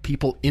get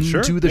people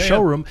into the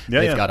showroom.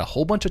 Yeah, They've got a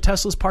whole bunch of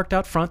Teslas parked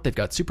out front. They've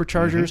got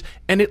superchargers,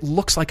 and it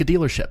looks like a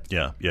dealership.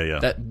 Yeah.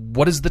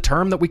 What is the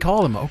term that we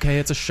call them? Okay,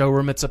 it's a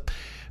showroom.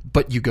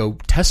 But you go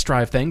test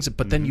drive things,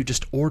 but then you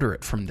just order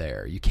it from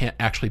there. You can't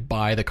actually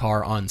buy the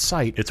car on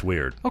site. It's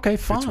weird. Okay,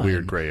 fine. It's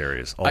weird gray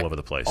areas all over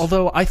the place.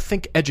 Although I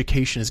think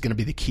education is going to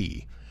be the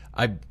key.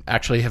 I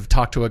actually have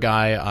talked to a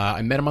guy.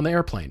 I met him on the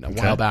airplane a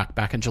while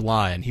back in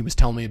July, and he was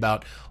telling me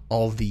about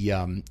all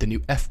the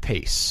new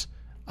F-Pace.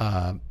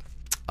 The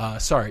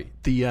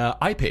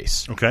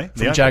I-Pace. Okay.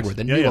 From Jaguar,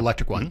 the new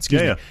electric one.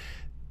 Excuse me.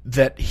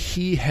 That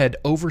he had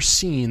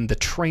overseen the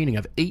training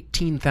of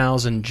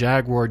 18,000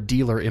 Jaguar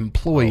dealer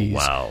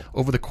employees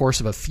over the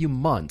course of a few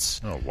months.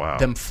 Oh, wow.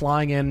 Them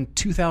flying in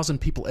 2,000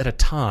 people at a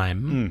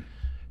time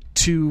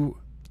to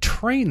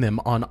train them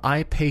on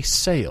I-Pace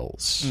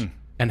sales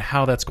and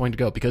how that's going to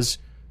go. Because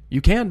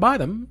you can buy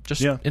them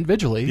just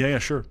individually. Yeah,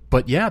 sure.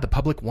 But the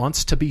public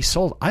wants to be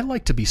sold. I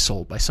like to be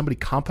sold by somebody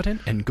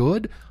competent and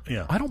good.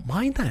 Yeah. I don't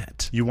mind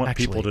that. You want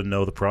people to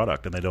know the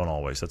product, and they don't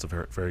always. That's a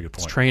very, very good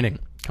point. It's training.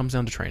 Comes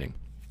down to training.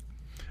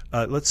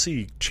 Let's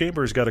see.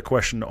 Chamber's got a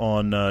question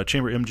on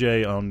Chamber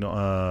MJ on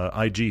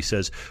IG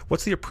says,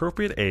 what's the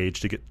appropriate age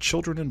to get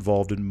children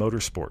involved in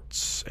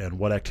motorsports, and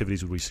what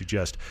activities would we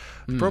suggest?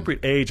 The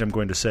appropriate age, I'm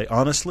going to say,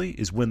 honestly,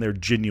 is when they're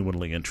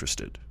genuinely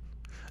interested.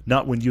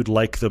 Not when you'd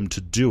like them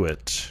to do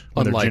it,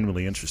 when they're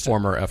genuinely interested.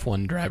 Former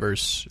F1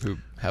 drivers who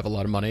have a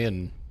lot of money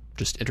and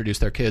just introduce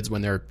their kids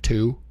when they're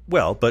 2.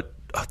 Well, but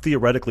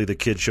theoretically, the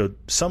kid showed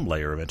some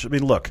layer of interest. I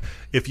mean, look,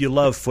 if you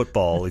love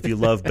football, if you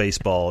love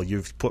baseball,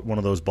 you've put one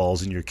of those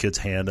balls in your kid's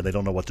hand and they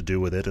don't know what to do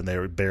with it and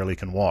they barely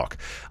can walk.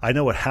 I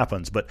know what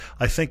happens, but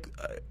I think,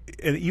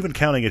 and even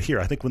counting it here,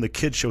 I think when the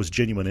kid shows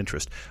genuine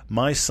interest,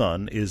 my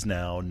son is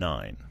now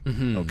 9,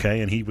 okay?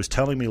 And he was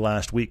telling me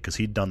last week, because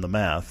he'd done the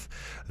math,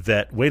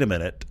 that, wait a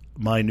minute,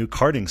 my new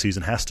karting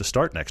season has to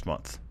start next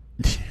month.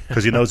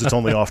 Because he knows it's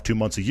only off 2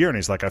 months a year, and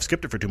he's like, I've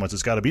skipped it for 2 months.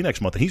 It's got to be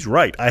next month. And he's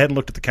right. I hadn't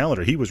looked at the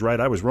calendar. He was right.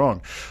 I was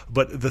wrong.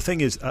 But the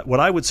thing is,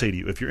 what I would say to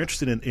you, if you're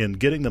interested in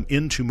getting them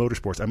into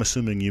motorsports, I'm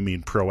assuming you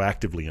mean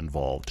proactively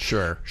involved.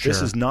 Sure. This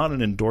is not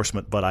an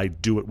endorsement, but I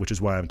do it, which is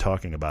why I'm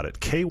talking about it.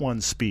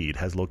 K1 Speed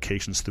has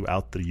locations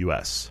throughout the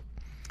U.S.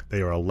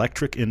 They are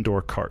electric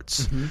indoor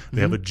karts.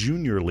 They have a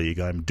junior league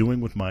I'm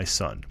doing with my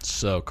son.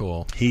 So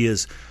cool. He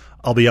is,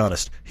 I'll be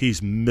honest,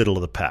 he's middle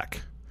of the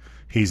pack.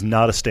 He's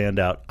not a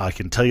standout. I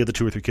can tell you the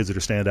 2 or 3 kids that are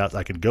standouts.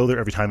 I can go there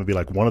every time and be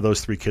like, one of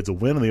those 3 kids will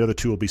win and the other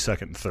 2 will be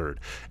second and third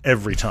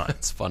every time.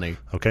 That's funny.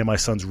 Okay, my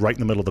son's right in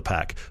the middle of the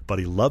pack, but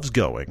he loves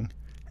going,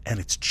 and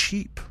it's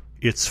cheap.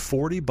 It's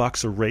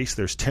 $40 a race.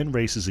 There's 10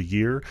 races a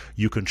year.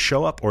 You can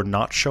show up or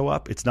not show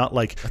up. It's not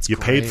like you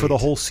paid for the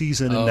whole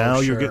season and now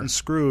you're getting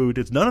screwed.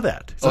 It's none of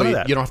that. It's none of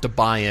that. You don't have to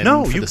buy in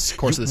for the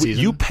course of the season?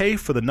 You pay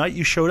for the night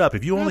you showed up.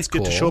 If you only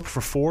get to show up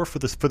for 4 for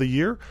the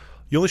year,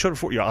 you only showed up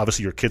for 4.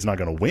 Obviously, your kid's not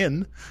going to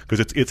win because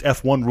it's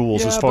F1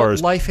 rules as far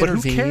as life but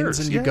intervenes who cares?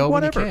 And you go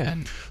whatever. when you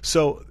can.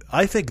 So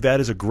I think that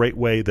is a great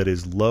way that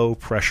is low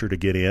pressure to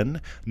get in.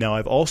 Now,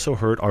 I've also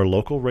heard our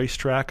local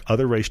racetrack,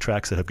 other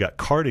racetracks that have got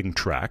karting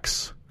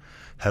tracks,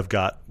 have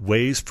got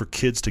ways for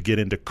kids to get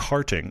into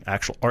karting,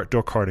 actual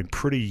outdoor karting,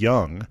 pretty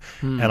young.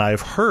 And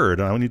I've heard,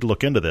 and I need to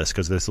look into this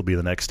because this will be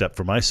the next step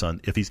for my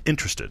son, if he's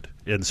interested,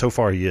 and so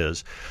far he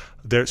is.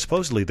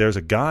 Supposedly there's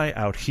a guy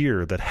out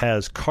here that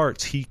has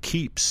karts he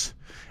keeps,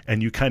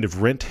 and you kind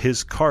of rent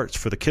his karts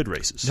for the kid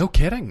races. No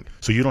kidding.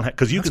 So you don't have,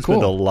 because you can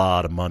spend a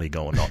lot of money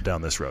going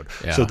down this road.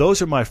 Yeah. So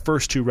those are my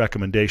first two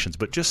recommendations.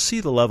 But just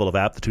see the level of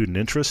aptitude and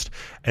interest,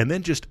 and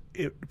then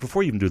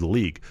before you even do the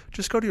league,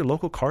 just go to your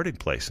local karting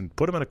place and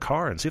put them in a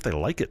car and see if they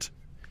like it.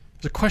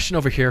 There's a question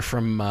over here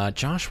from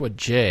Joshua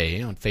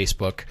J. on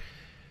Facebook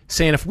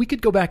saying, if we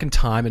could go back in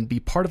time and be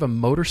part of a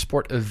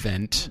motorsport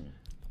event,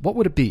 what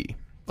would it be?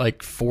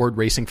 Like Ford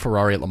racing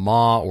Ferrari at Le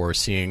Mans, or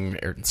seeing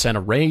Ayrton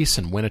Senna race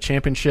and win a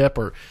championship,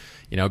 or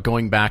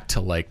going back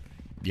to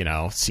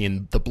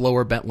seeing the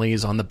blower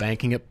Bentleys on the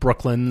banking at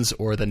Brooklands,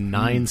 or the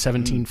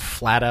 917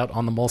 flat out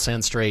on the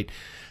Mulsanne Straight,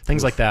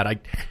 things like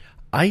that.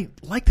 I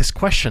like this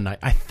question.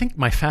 I think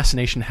my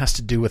fascination has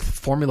to do with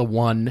Formula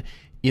One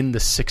in the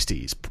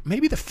 60s,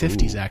 maybe the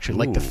 50s actually,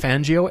 like the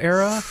Fangio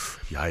era.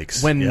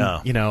 Yikes! When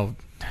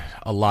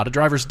a lot of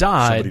drivers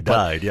died. Somebody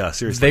died. Yeah,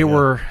 seriously. They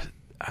were,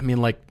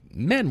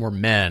 men were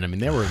men.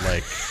 They were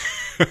like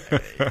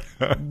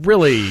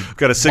really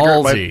got a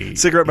cigarette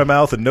in my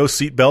mouth and no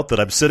seatbelt that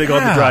I'm sitting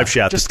on the drive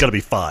shaft. It's gonna be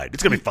fine.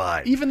 It's gonna be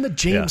fine. Even the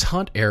James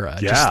Hunt era.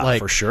 Yeah, just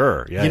like, for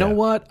sure. Yeah, you know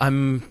what?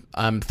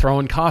 I'm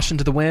throwing caution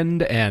to the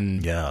wind,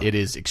 and it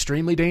is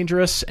extremely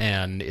dangerous,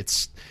 and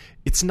it's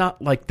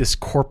not like this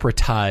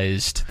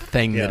corporatized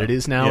thing that it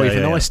is now.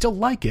 Even though I still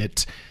like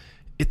it.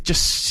 It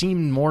just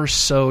seemed more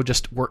so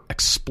just we're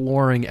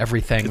exploring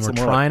everything. We're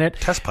trying it.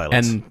 Test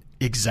pilots. And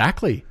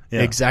exactly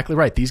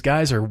right. These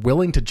guys are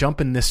willing to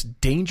jump in this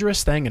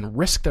dangerous thing and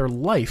risk their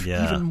life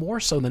even more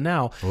so than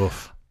now.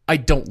 Oof. I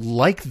don't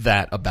like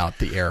that about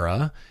the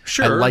era.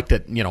 Sure. I like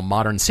that,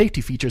 modern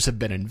safety features have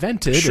been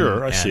invented. Sure,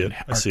 and I see it.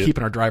 Are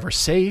keeping our drivers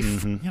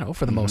safe,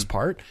 for the most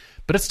part.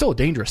 But it's still a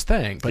dangerous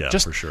thing. But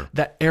just for sure.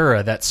 That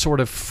era, that sort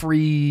of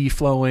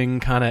free-flowing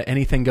kind of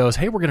anything goes,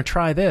 hey, we're going to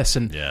try this.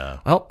 And,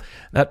 well,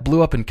 that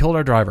blew up and killed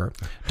our driver.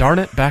 Darn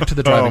it, back to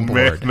the driving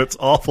board. Man, that's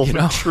awful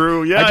but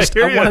true. Yeah,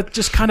 I want to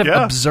just kind of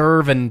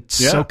observe and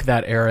soak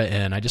that era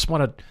in. I just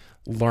want to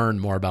learn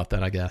more about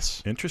that, I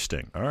guess.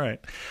 Interesting. All right.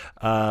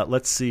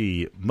 Let's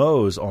see.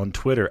 Mose on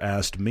Twitter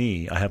asked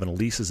me, I have an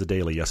Elise as a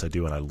daily. Yes, I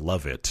do, and I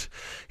love it.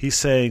 He's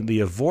saying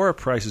the Evora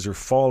prices are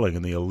falling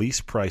and the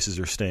Elise prices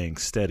are staying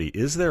steady.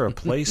 Is there a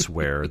place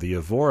where the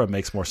Evora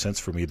makes more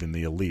sense for me than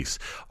the Elise?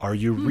 Are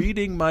you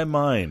reading my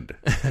mind?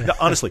 No,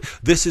 honestly,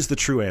 this is the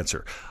true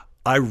answer.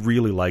 I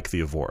really like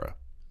the Evora.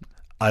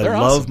 I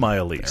love my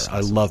Elise. I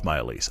love my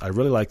Elise. I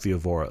really like the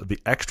Evora. The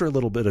extra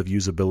little bit of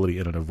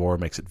usability in an Evora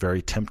makes it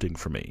very tempting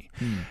for me.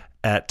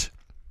 At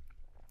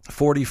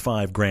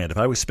 $45,000, if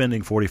I was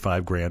spending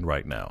 $45,000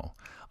 right now,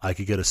 I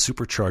could get a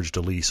supercharged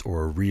Elise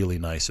or a really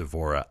nice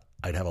Evora.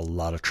 I'd have a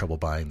lot of trouble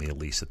buying the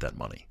Elise at that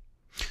money.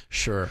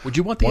 Sure. Would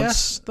you want the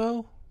S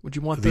though? Would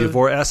you want the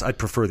Evora S? I'd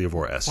prefer the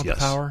Evora S. Yes.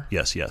 The power?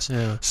 Yes.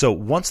 Yeah. So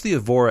once the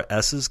Evora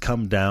S's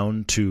come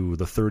down to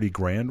the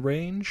 $30,000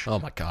 range, oh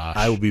my gosh,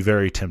 I will be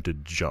very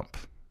tempted to jump.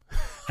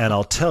 And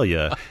I'll tell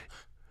you,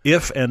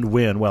 if and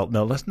when,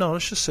 let's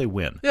just say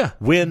when. Yeah.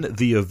 When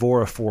the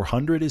Evora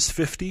 400 is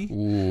 50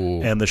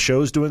 and the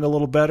show's doing a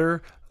little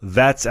better,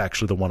 that's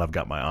actually the one I've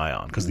got my eye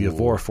on, because the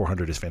Evora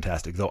 400 is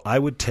fantastic. Though I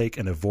would take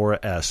an Evora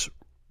S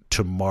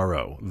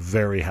tomorrow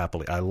very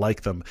happily. I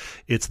like them.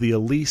 It's the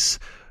Elise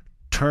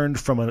turned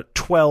from a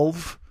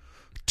 12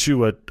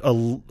 to a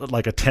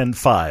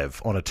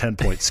 10.5 on a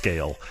 10-point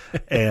scale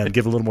and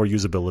give a little more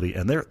usability,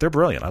 and they're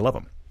brilliant. I love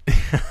them.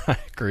 I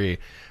agree.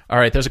 All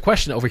right, there's a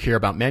question over here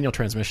about manual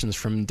transmissions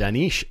from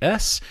Danish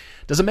S.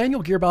 Does a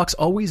manual gearbox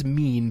always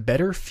mean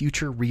better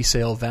future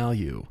resale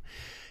value?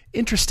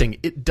 Interesting.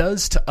 It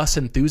does to us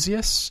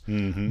enthusiasts,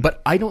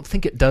 but I don't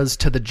think it does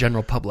to the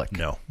general public.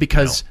 No.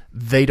 Because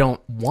they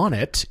don't want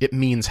it. It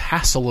means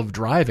hassle of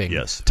driving.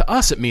 Yes. To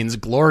us, it means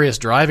glorious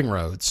driving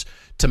roads.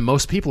 To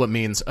most people, it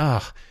means,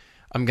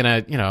 I'm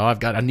going to, I've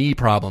got a knee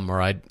problem,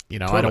 or I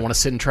don't want to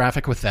sit in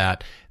traffic with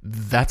that.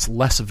 That's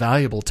less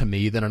valuable to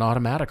me than an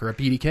automatic or a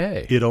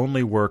PDK. It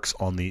only works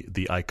on the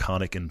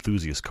iconic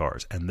enthusiast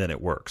cars, and then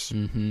it works.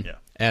 Yeah.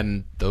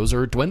 And those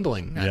are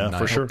dwindling. Yeah, and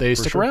for sure. Hope they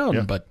stick around.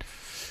 Yeah. But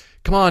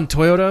come on,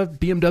 Toyota,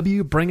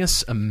 BMW, bring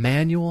us a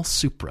manual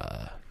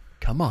Supra.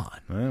 Come on.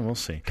 We'll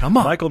see. Come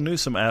on. Michael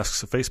Newsom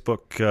asks a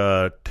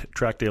Facebook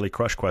Track Daily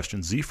Crush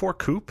question. Z4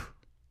 Coupe.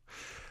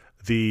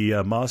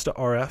 The Mazda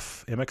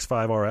RF,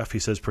 MX-5 RF, he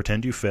says,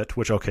 pretend you fit,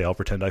 which, okay, I'll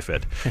pretend I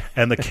fit.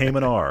 And the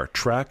Cayman R,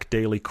 Track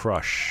Daily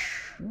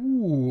Crush.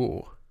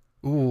 Ooh.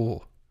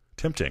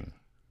 Tempting.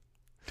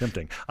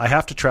 I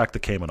have to track the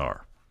Cayman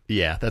R.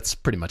 Yeah, that's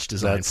pretty much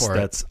designed for it.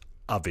 That's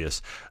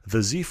obvious. The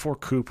Z4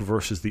 Coupe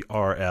versus the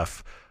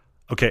RF.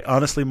 Okay,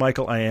 honestly,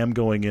 Michael, I am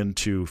going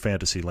into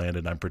Fantasyland,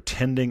 and I'm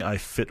pretending I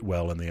fit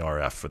well in the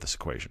RF for this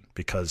equation,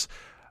 because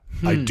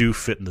I do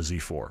fit in the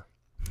Z4.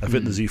 I fit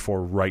in the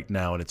Z4 right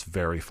now, and it's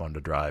very fun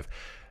to drive.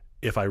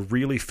 If I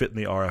really fit in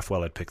the RF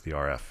well, I'd pick the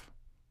RF.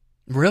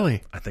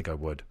 Really? I think I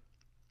would.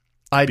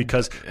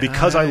 because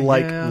I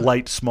like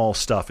light, small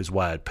stuff is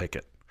why I'd pick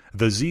it.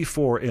 The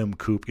Z4M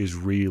Coupe is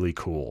really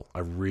cool. I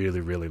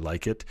really, really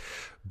like it,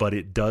 but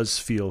it does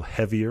feel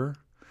heavier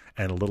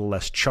and a little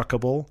less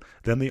chuckable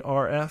than the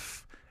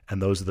RF,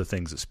 and those are the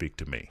things that speak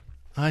to me.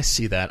 I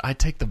see that. I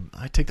take the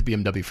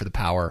BMW for the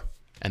power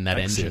and that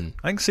engine.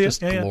 I can see it.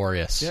 Just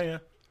glorious. Yeah.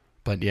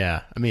 But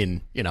yeah, I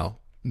mean,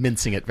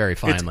 mincing it very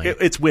finely.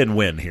 It's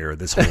win-win here,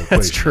 this whole equation.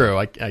 That's true.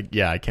 I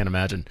can't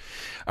imagine.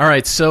 All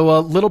right, so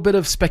a little bit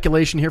of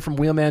speculation here from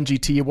Wheelman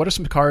GT. What are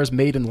some cars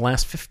made in the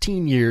last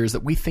 15 years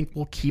that we think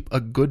will keep a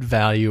good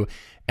value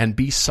and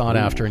be sought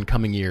after in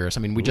coming years? I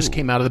mean, we just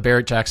came out of the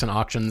Barrett-Jackson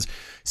auctions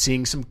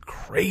seeing some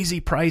crazy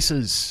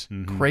prices,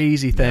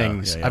 crazy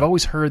things. Yeah. I've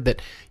always heard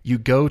that you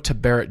go to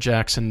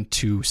Barrett-Jackson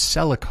to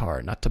sell a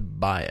car, not to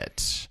buy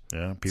it.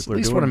 Yeah, people at are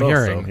least doing what I'm both,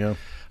 hearing. though, yeah.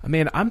 I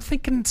mean, I'm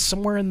thinking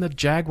somewhere in the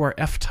Jaguar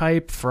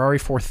F-Type, Ferrari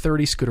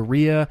 430,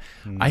 Scuderia.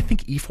 I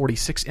think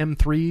E46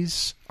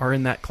 M3s are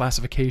in that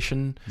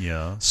classification.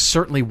 Yeah.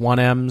 Certainly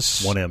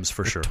 1Ms. 1Ms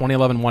for sure.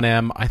 2011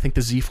 1M. I think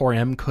the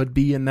Z4M could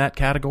be in that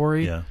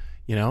category. Yeah.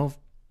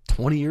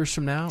 20 years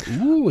from now,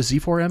 ooh, a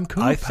Z4M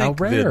Coupe. I think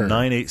how rare. the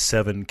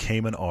 987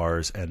 Cayman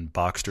Rs and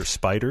Boxster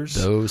Spiders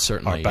Those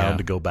certainly are bound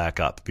to go back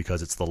up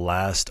because it's the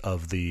last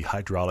of the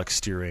hydraulic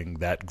steering,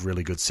 that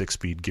really good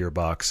 6-speed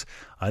gearbox.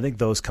 I think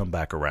those come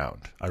back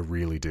around. I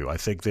really do. I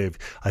think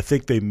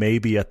they may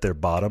be at their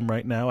bottom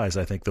right now, as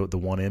I think the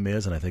 1M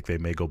is, and I think they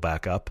may go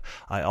back up.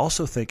 I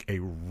also think a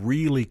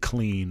really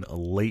clean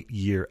late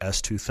year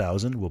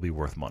S2000 will be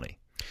worth money.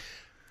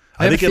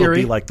 I think it'll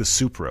be like the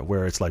Supra,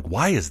 where it's like,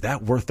 why is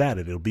that worth that?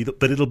 And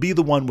it'll be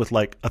the one with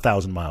like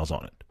 1,000 miles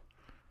on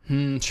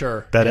it.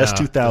 Sure. That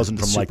S2000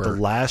 from like the Super.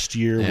 last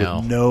year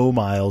with no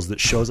miles that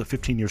shows up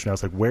 15 years from now.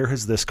 It's like, where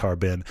has this car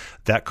been?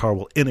 That car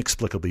will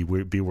inexplicably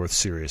be worth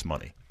serious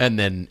money. And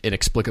then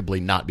inexplicably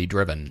not be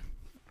driven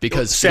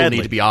because Sadly, it'll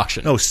need to be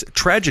auctioned. No,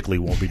 tragically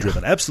won't be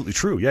driven. Absolutely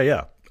true.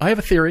 Yeah. I have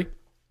a theory.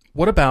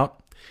 What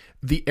about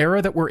the era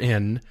that we're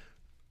in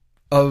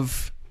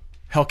of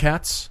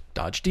Hellcats,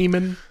 Dodge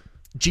Demon,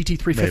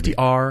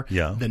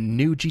 GT350R, the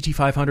new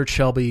GT500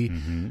 Shelby,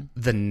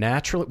 the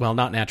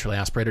not naturally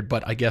aspirated,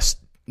 but I guess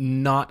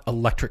not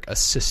electric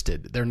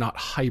assisted. They're not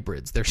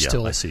hybrids. They're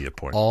still I see your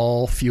point.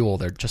 all fuel.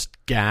 They're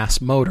just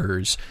gas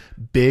motors,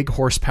 big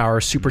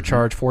horsepower,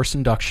 supercharged, forced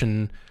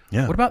induction.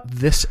 Yeah. What about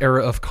this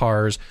era of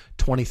cars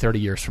 20, 30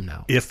 years from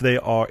now? If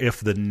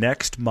the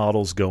next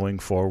models going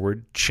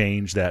forward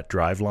change that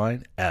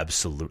driveline,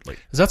 absolutely.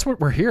 'Cause that's what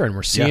we're hearing.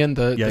 We're seeing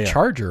the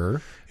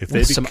Charger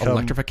with some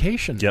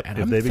electrification. Yep. And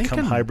if I'm they thinking,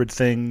 become hybrid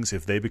things,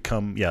 if they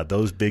become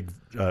those big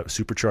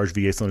supercharged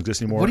V8s don't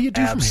exist anymore. What do you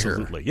do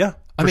absolutely. from here? Yeah.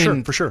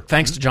 For sure.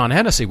 Thanks to John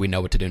Hennessy, we know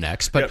what to do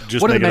next. But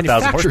just what do the make it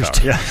 1,000 manufacturers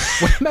horsepower. do?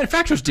 Yeah. What do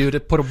manufacturers do to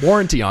put a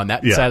warranty on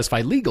that and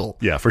satisfy legal?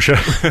 Yeah, for sure.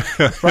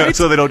 Right?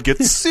 So they don't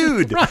get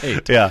sued.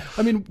 Right. Yeah.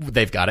 I mean,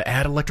 they've got to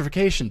add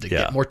electrification to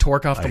get more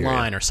torque off the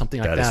line or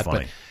something like that. That is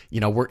funny.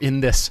 But, we're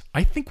in this.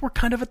 I think we're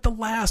kind of at the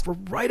last. We're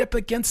right up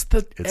against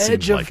the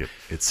edge of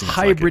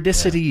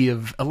hybridicity,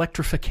 of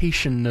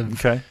electrification,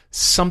 of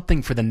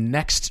something for the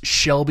next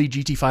Shelby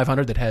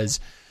GT500 that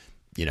has,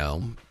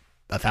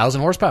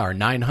 1,000 horsepower,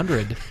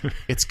 900.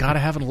 It's got to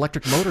have an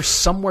electric motor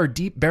somewhere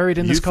deep buried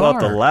in this car. You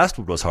thought the last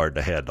one was hard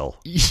to handle.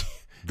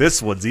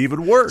 This one's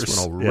even worse. This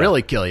one will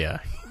really kill you.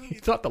 You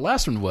thought the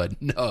last one would.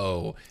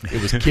 No,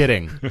 it was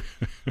kidding.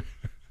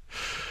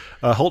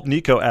 Holt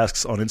Nico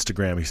asks on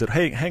Instagram, he said,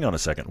 hey, hang on a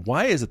second.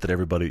 Why is it that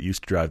everybody that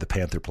used to drive the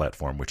Panther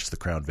platform, which is the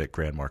Crown Vic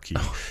Grand Marquis,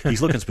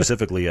 he's looking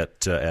specifically at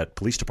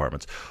police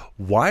departments,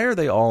 why are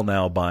they all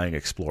now buying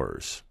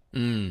Explorers?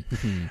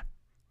 Mm-hmm.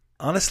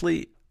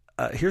 Honestly,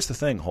 here's the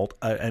thing, Holt,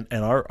 and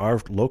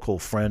our local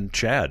friend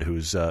Chad,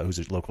 who's a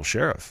local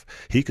sheriff,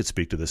 he could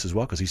speak to this as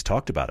well because he's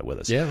talked about it with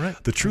us. Yeah,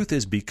 right. The truth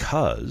is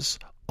because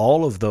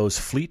all of those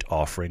fleet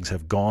offerings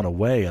have gone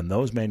away, and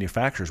those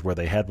manufacturers where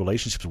they had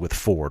relationships with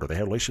Ford or they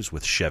had relationships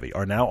with Chevy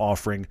are now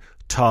offering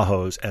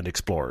Tahoes and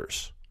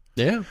Explorers.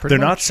 Yeah, they're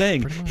not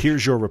saying,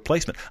 here's your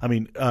replacement. I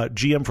mean,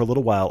 GM for a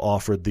little while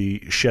offered the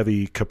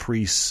Chevy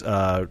Caprice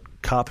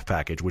Cop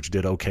package, which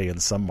did okay in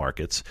some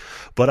markets.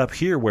 But up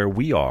here where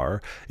we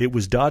are, it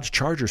was Dodge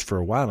Chargers for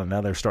a while, and now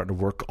they're starting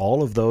to work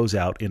all of those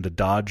out into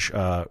Dodge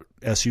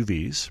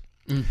SUVs.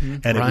 Mm-hmm.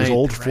 And it was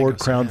old Ford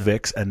Crown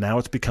Vics, and now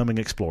it's becoming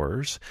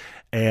Explorers.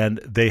 And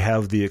they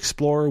have the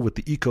Explorer with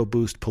the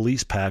EcoBoost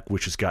police pack,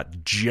 which has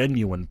got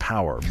genuine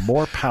power,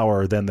 more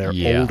power than their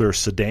older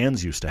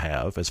sedans used to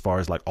have as far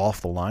as like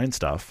off-the-line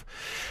stuff,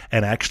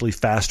 and actually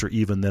faster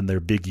even than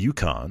their big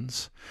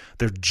Yukons.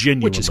 They're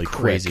genuinely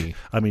crazy. Quick.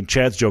 I mean,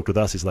 Chad's joked with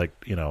us. He's like,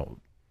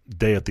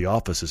 day at the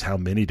office is how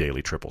many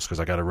daily triples, because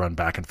I got to run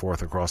back and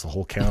forth across the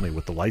whole county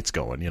with the lights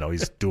going.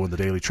 He's doing the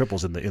daily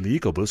triples in the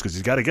EcoBoost because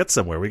he's got to get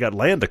somewhere. We got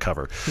land to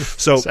cover.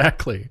 So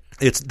exactly,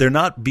 they're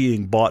not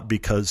being bought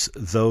because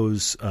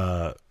those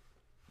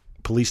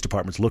police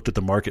departments looked at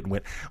the market and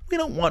went, we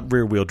don't want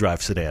rear wheel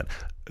drive sedan.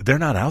 They're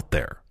not out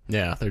there.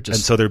 Yeah, they're just,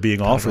 and so they're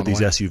being offered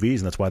these SUVs,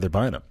 and that's why they're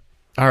buying them.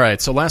 All right,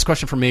 so last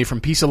question from me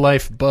from Piece of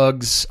Life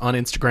Bugs on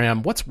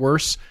Instagram. What's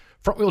worse,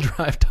 front-wheel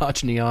drive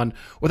Dodge Neon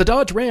with a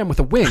Dodge Ram with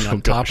a wing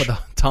on top of the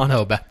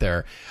tonneau back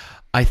there.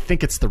 I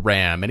think it's the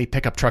Ram. Any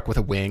pickup truck with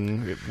a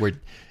wing,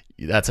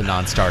 that's a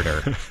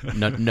non-starter.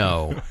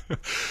 No.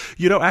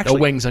 Actually, no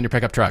wings on your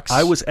pickup trucks.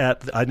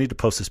 I need to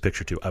post this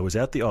picture too. I was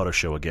at the auto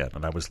show again,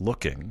 and I was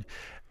looking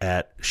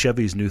at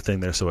Chevy's new thing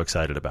they're so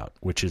excited about,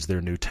 which is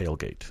their new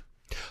tailgate.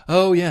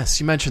 Oh, yes.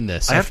 You mentioned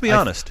this. I have to be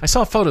honest. I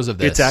saw photos of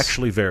this. It's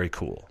actually very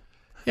cool.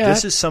 Yeah,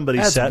 this is somebody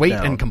adds sat weight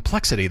down. and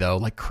complexity, though,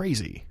 like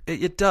crazy.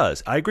 It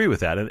does. I agree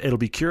with that. And it'll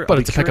be curious. But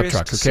it's a pickup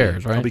truck. Who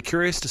cares, right? I'll be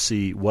curious to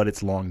see what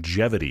its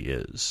longevity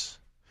is.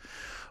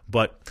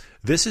 But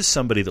this is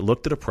somebody that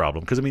looked at a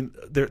problem. Because, I mean,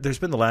 there's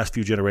been the last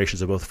few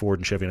generations of both Ford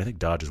and Chevy, and I think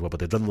Dodge as well, but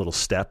they've done a little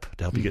step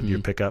to help you get into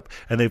your pickup.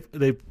 And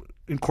they've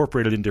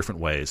incorporated in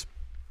different ways.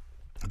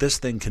 This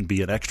thing can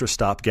be an extra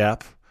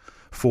stopgap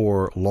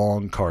for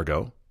long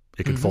cargo.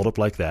 It can fold up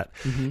like that.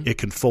 It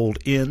can fold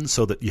in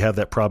so that you have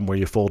that problem where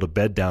you fold a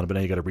bed down, but now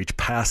you got to reach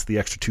past the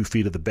extra 2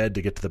 feet of the bed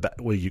to get to the back.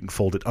 Well, you can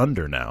fold it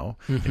under now,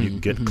 and you can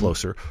get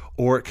closer.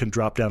 Or it can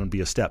drop down and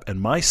be a step.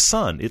 And my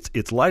son,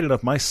 it's light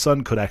enough. My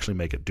son could actually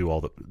make it do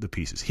all the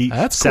pieces. He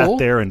sat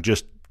there and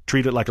just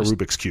treated it like a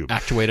Rubik's Cube.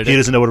 Actuated He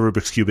doesn't know what a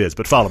Rubik's Cube is,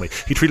 but follow me.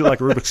 He treated it like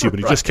a Rubik's Cube,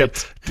 and he just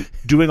kept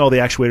doing all the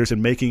actuators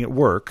and making it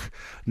work.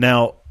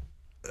 Now,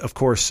 of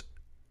course,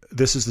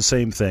 this is the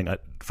same thing.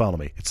 Follow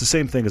me. It's the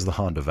same thing as the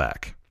Honda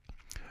Vac.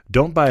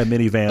 Don't buy a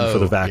minivan for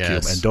the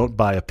vacuum, and don't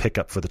buy a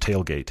pickup for the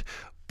tailgate.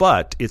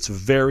 But it's a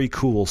very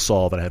cool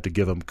solve, and I have to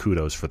give him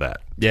kudos for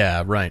that.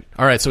 Yeah, right.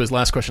 All right, so his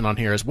last question on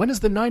here is, when is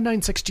the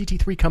 996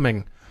 GT3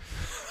 coming?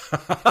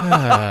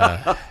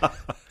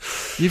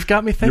 You've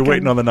got me thinking. You're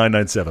waiting on the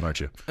 997, aren't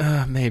you?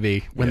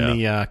 Maybe. When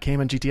the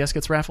Cayman GTS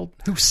gets raffled?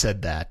 Who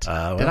said that? Did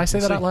I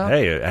say that out loud?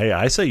 Hey,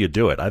 I say you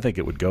do it. I think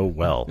it would go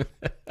well.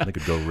 I think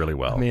it would go really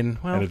well. I mean,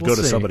 well, and it'd go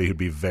to somebody who'd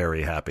be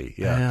very happy.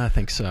 Yeah, I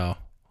think so.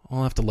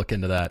 I'll have to look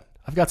into that.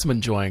 I've got some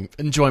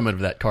enjoyment of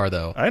that car,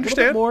 though. I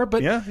understand. A little bit more,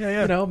 but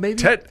yeah. Maybe.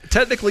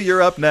 Technically,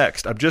 you're up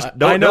next. I'm just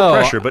no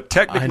pressure, but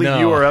technically,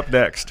 you are up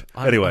next.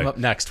 Anyway, I'm up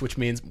next, which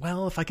means,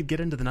 well, if I could get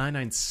into the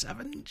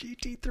 997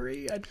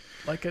 GT3, I'd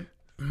like it.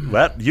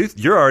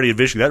 You're already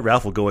envisioning that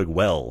raffle going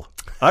well.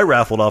 I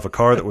raffled off a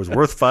car that was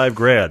worth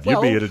 $5,000.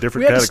 You'd be in a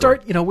different category.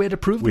 We had to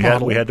prove the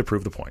model. We had to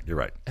prove the point. You're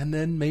right. And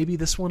then maybe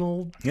this one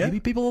will. Yeah. Maybe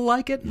people will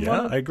like it.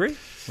 Yeah, I agree.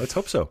 Let's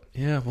hope so.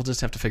 Yeah, we'll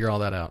just have to figure all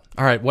that out.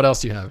 All right, what else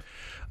do you have?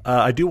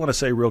 I do want to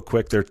say real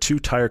quick, there are 2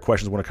 tire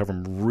questions. I want to cover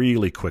them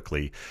really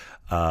quickly.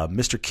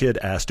 Mr. Kidd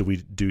asked, do we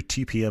do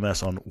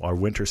TPMS on our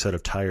winter set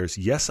of tires?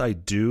 Yes, I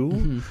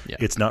do. Yeah.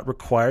 It's not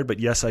required, but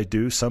yes, I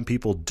do. Some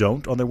people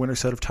don't on their winter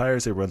set of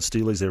tires. They run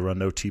Steely's, they run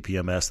no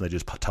TPMS, and they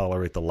just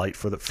tolerate the light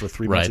for 3 months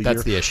a year. Right,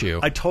 that's the issue.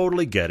 I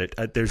totally get it.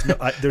 There's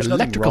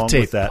nothing wrong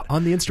tape with that.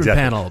 On the instrument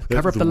panel,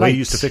 cover up the lights. The way you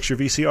used to fix your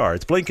VCR.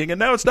 It's blinking, and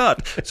now it's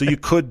not. So you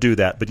could do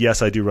that, but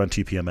yes, I do run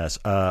TPMS.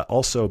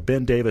 Also,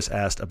 Ben Davis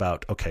asked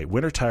about,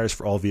 winter tires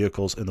for all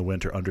vehicles in the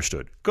winter.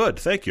 Understood. Good,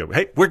 thank you.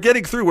 Hey, we're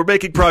getting through. We're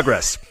making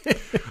progress.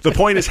 The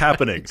point is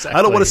happening. Exactly.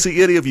 I don't want to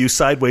see any of you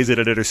sideways at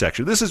an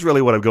intersection. This is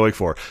really what I'm going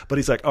for. But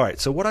he's like, all right,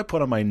 so what I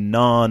put on my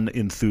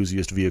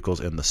non-enthusiast vehicles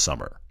in the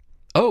summer?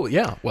 Oh,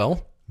 yeah,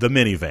 well. The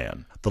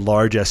minivan, the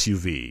large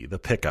SUV, the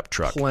pickup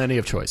truck. Plenty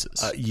of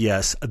choices.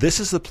 Yes. This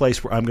is the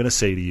place where I'm going to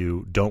say to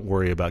you, don't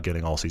worry about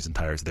getting all-season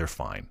tires. They're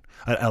fine.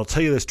 I'll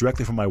tell you this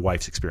directly from my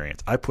wife's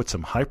experience. I put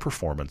some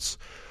high-performance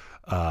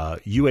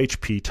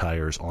UHP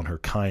tires on her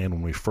Cayenne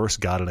when we first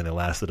got it, and they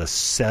lasted us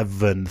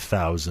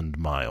 7,000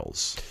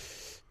 miles.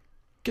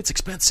 Gets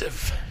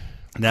expensive.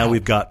 Now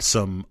we've got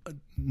some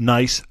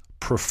nice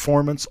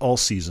performance all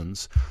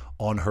seasons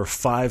on her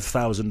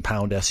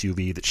 5,000-pound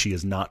SUV that she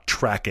is not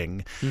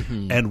tracking,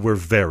 and we're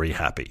very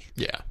happy.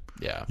 Yeah.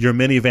 Your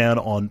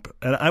minivan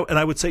and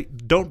I would say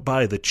don't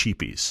buy the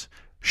cheapies.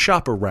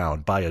 Shop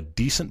around, buy a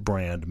decent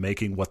brand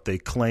making what they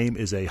claim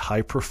is a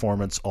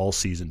high-performance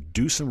all-season.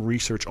 Do some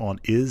research on,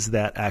 is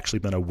that actually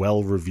been a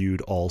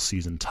well-reviewed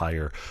all-season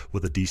tire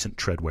with a decent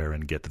tread wear,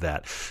 and get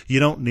that. You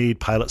don't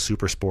need Pilot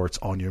Super Sports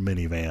on your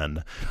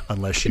minivan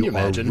unless you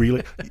are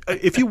really...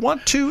 If you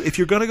want to, if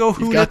you're going to go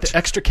Hoon, you've got the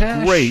extra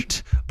cash.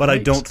 Great, but I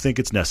don't think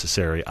it's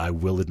necessary. I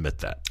will admit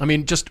that. I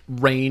mean, just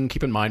rain,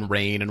 keep in mind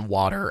rain and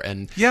water,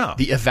 and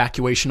the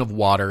evacuation of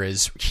water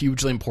is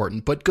hugely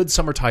important, but good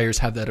summer tires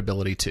have that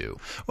ability too.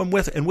 And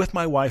with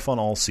my wife on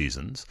all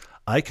seasons,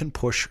 I can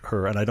push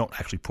her, and I don't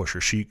actually push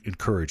her. She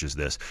encourages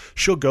this.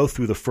 She'll go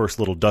through the first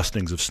little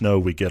dustings of snow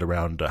we get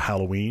around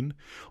Halloween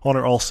on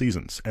her all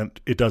seasons, and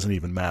it doesn't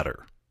even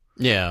matter.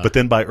 Yeah. But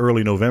then by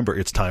early November,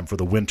 it's time for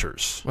the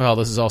winters. Well,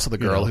 this is also the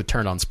girl who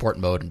turned on sport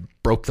mode and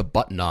broke the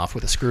button off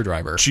with a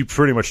screwdriver. She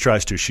pretty much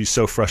tries to. She's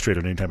so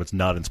frustrated anytime it's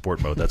not in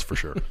sport mode, that's for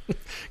sure.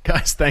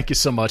 Guys, thank you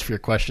so much for your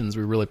questions.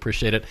 We really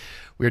appreciate it.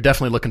 We are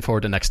definitely looking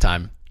forward to next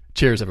time.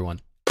 Cheers, everyone.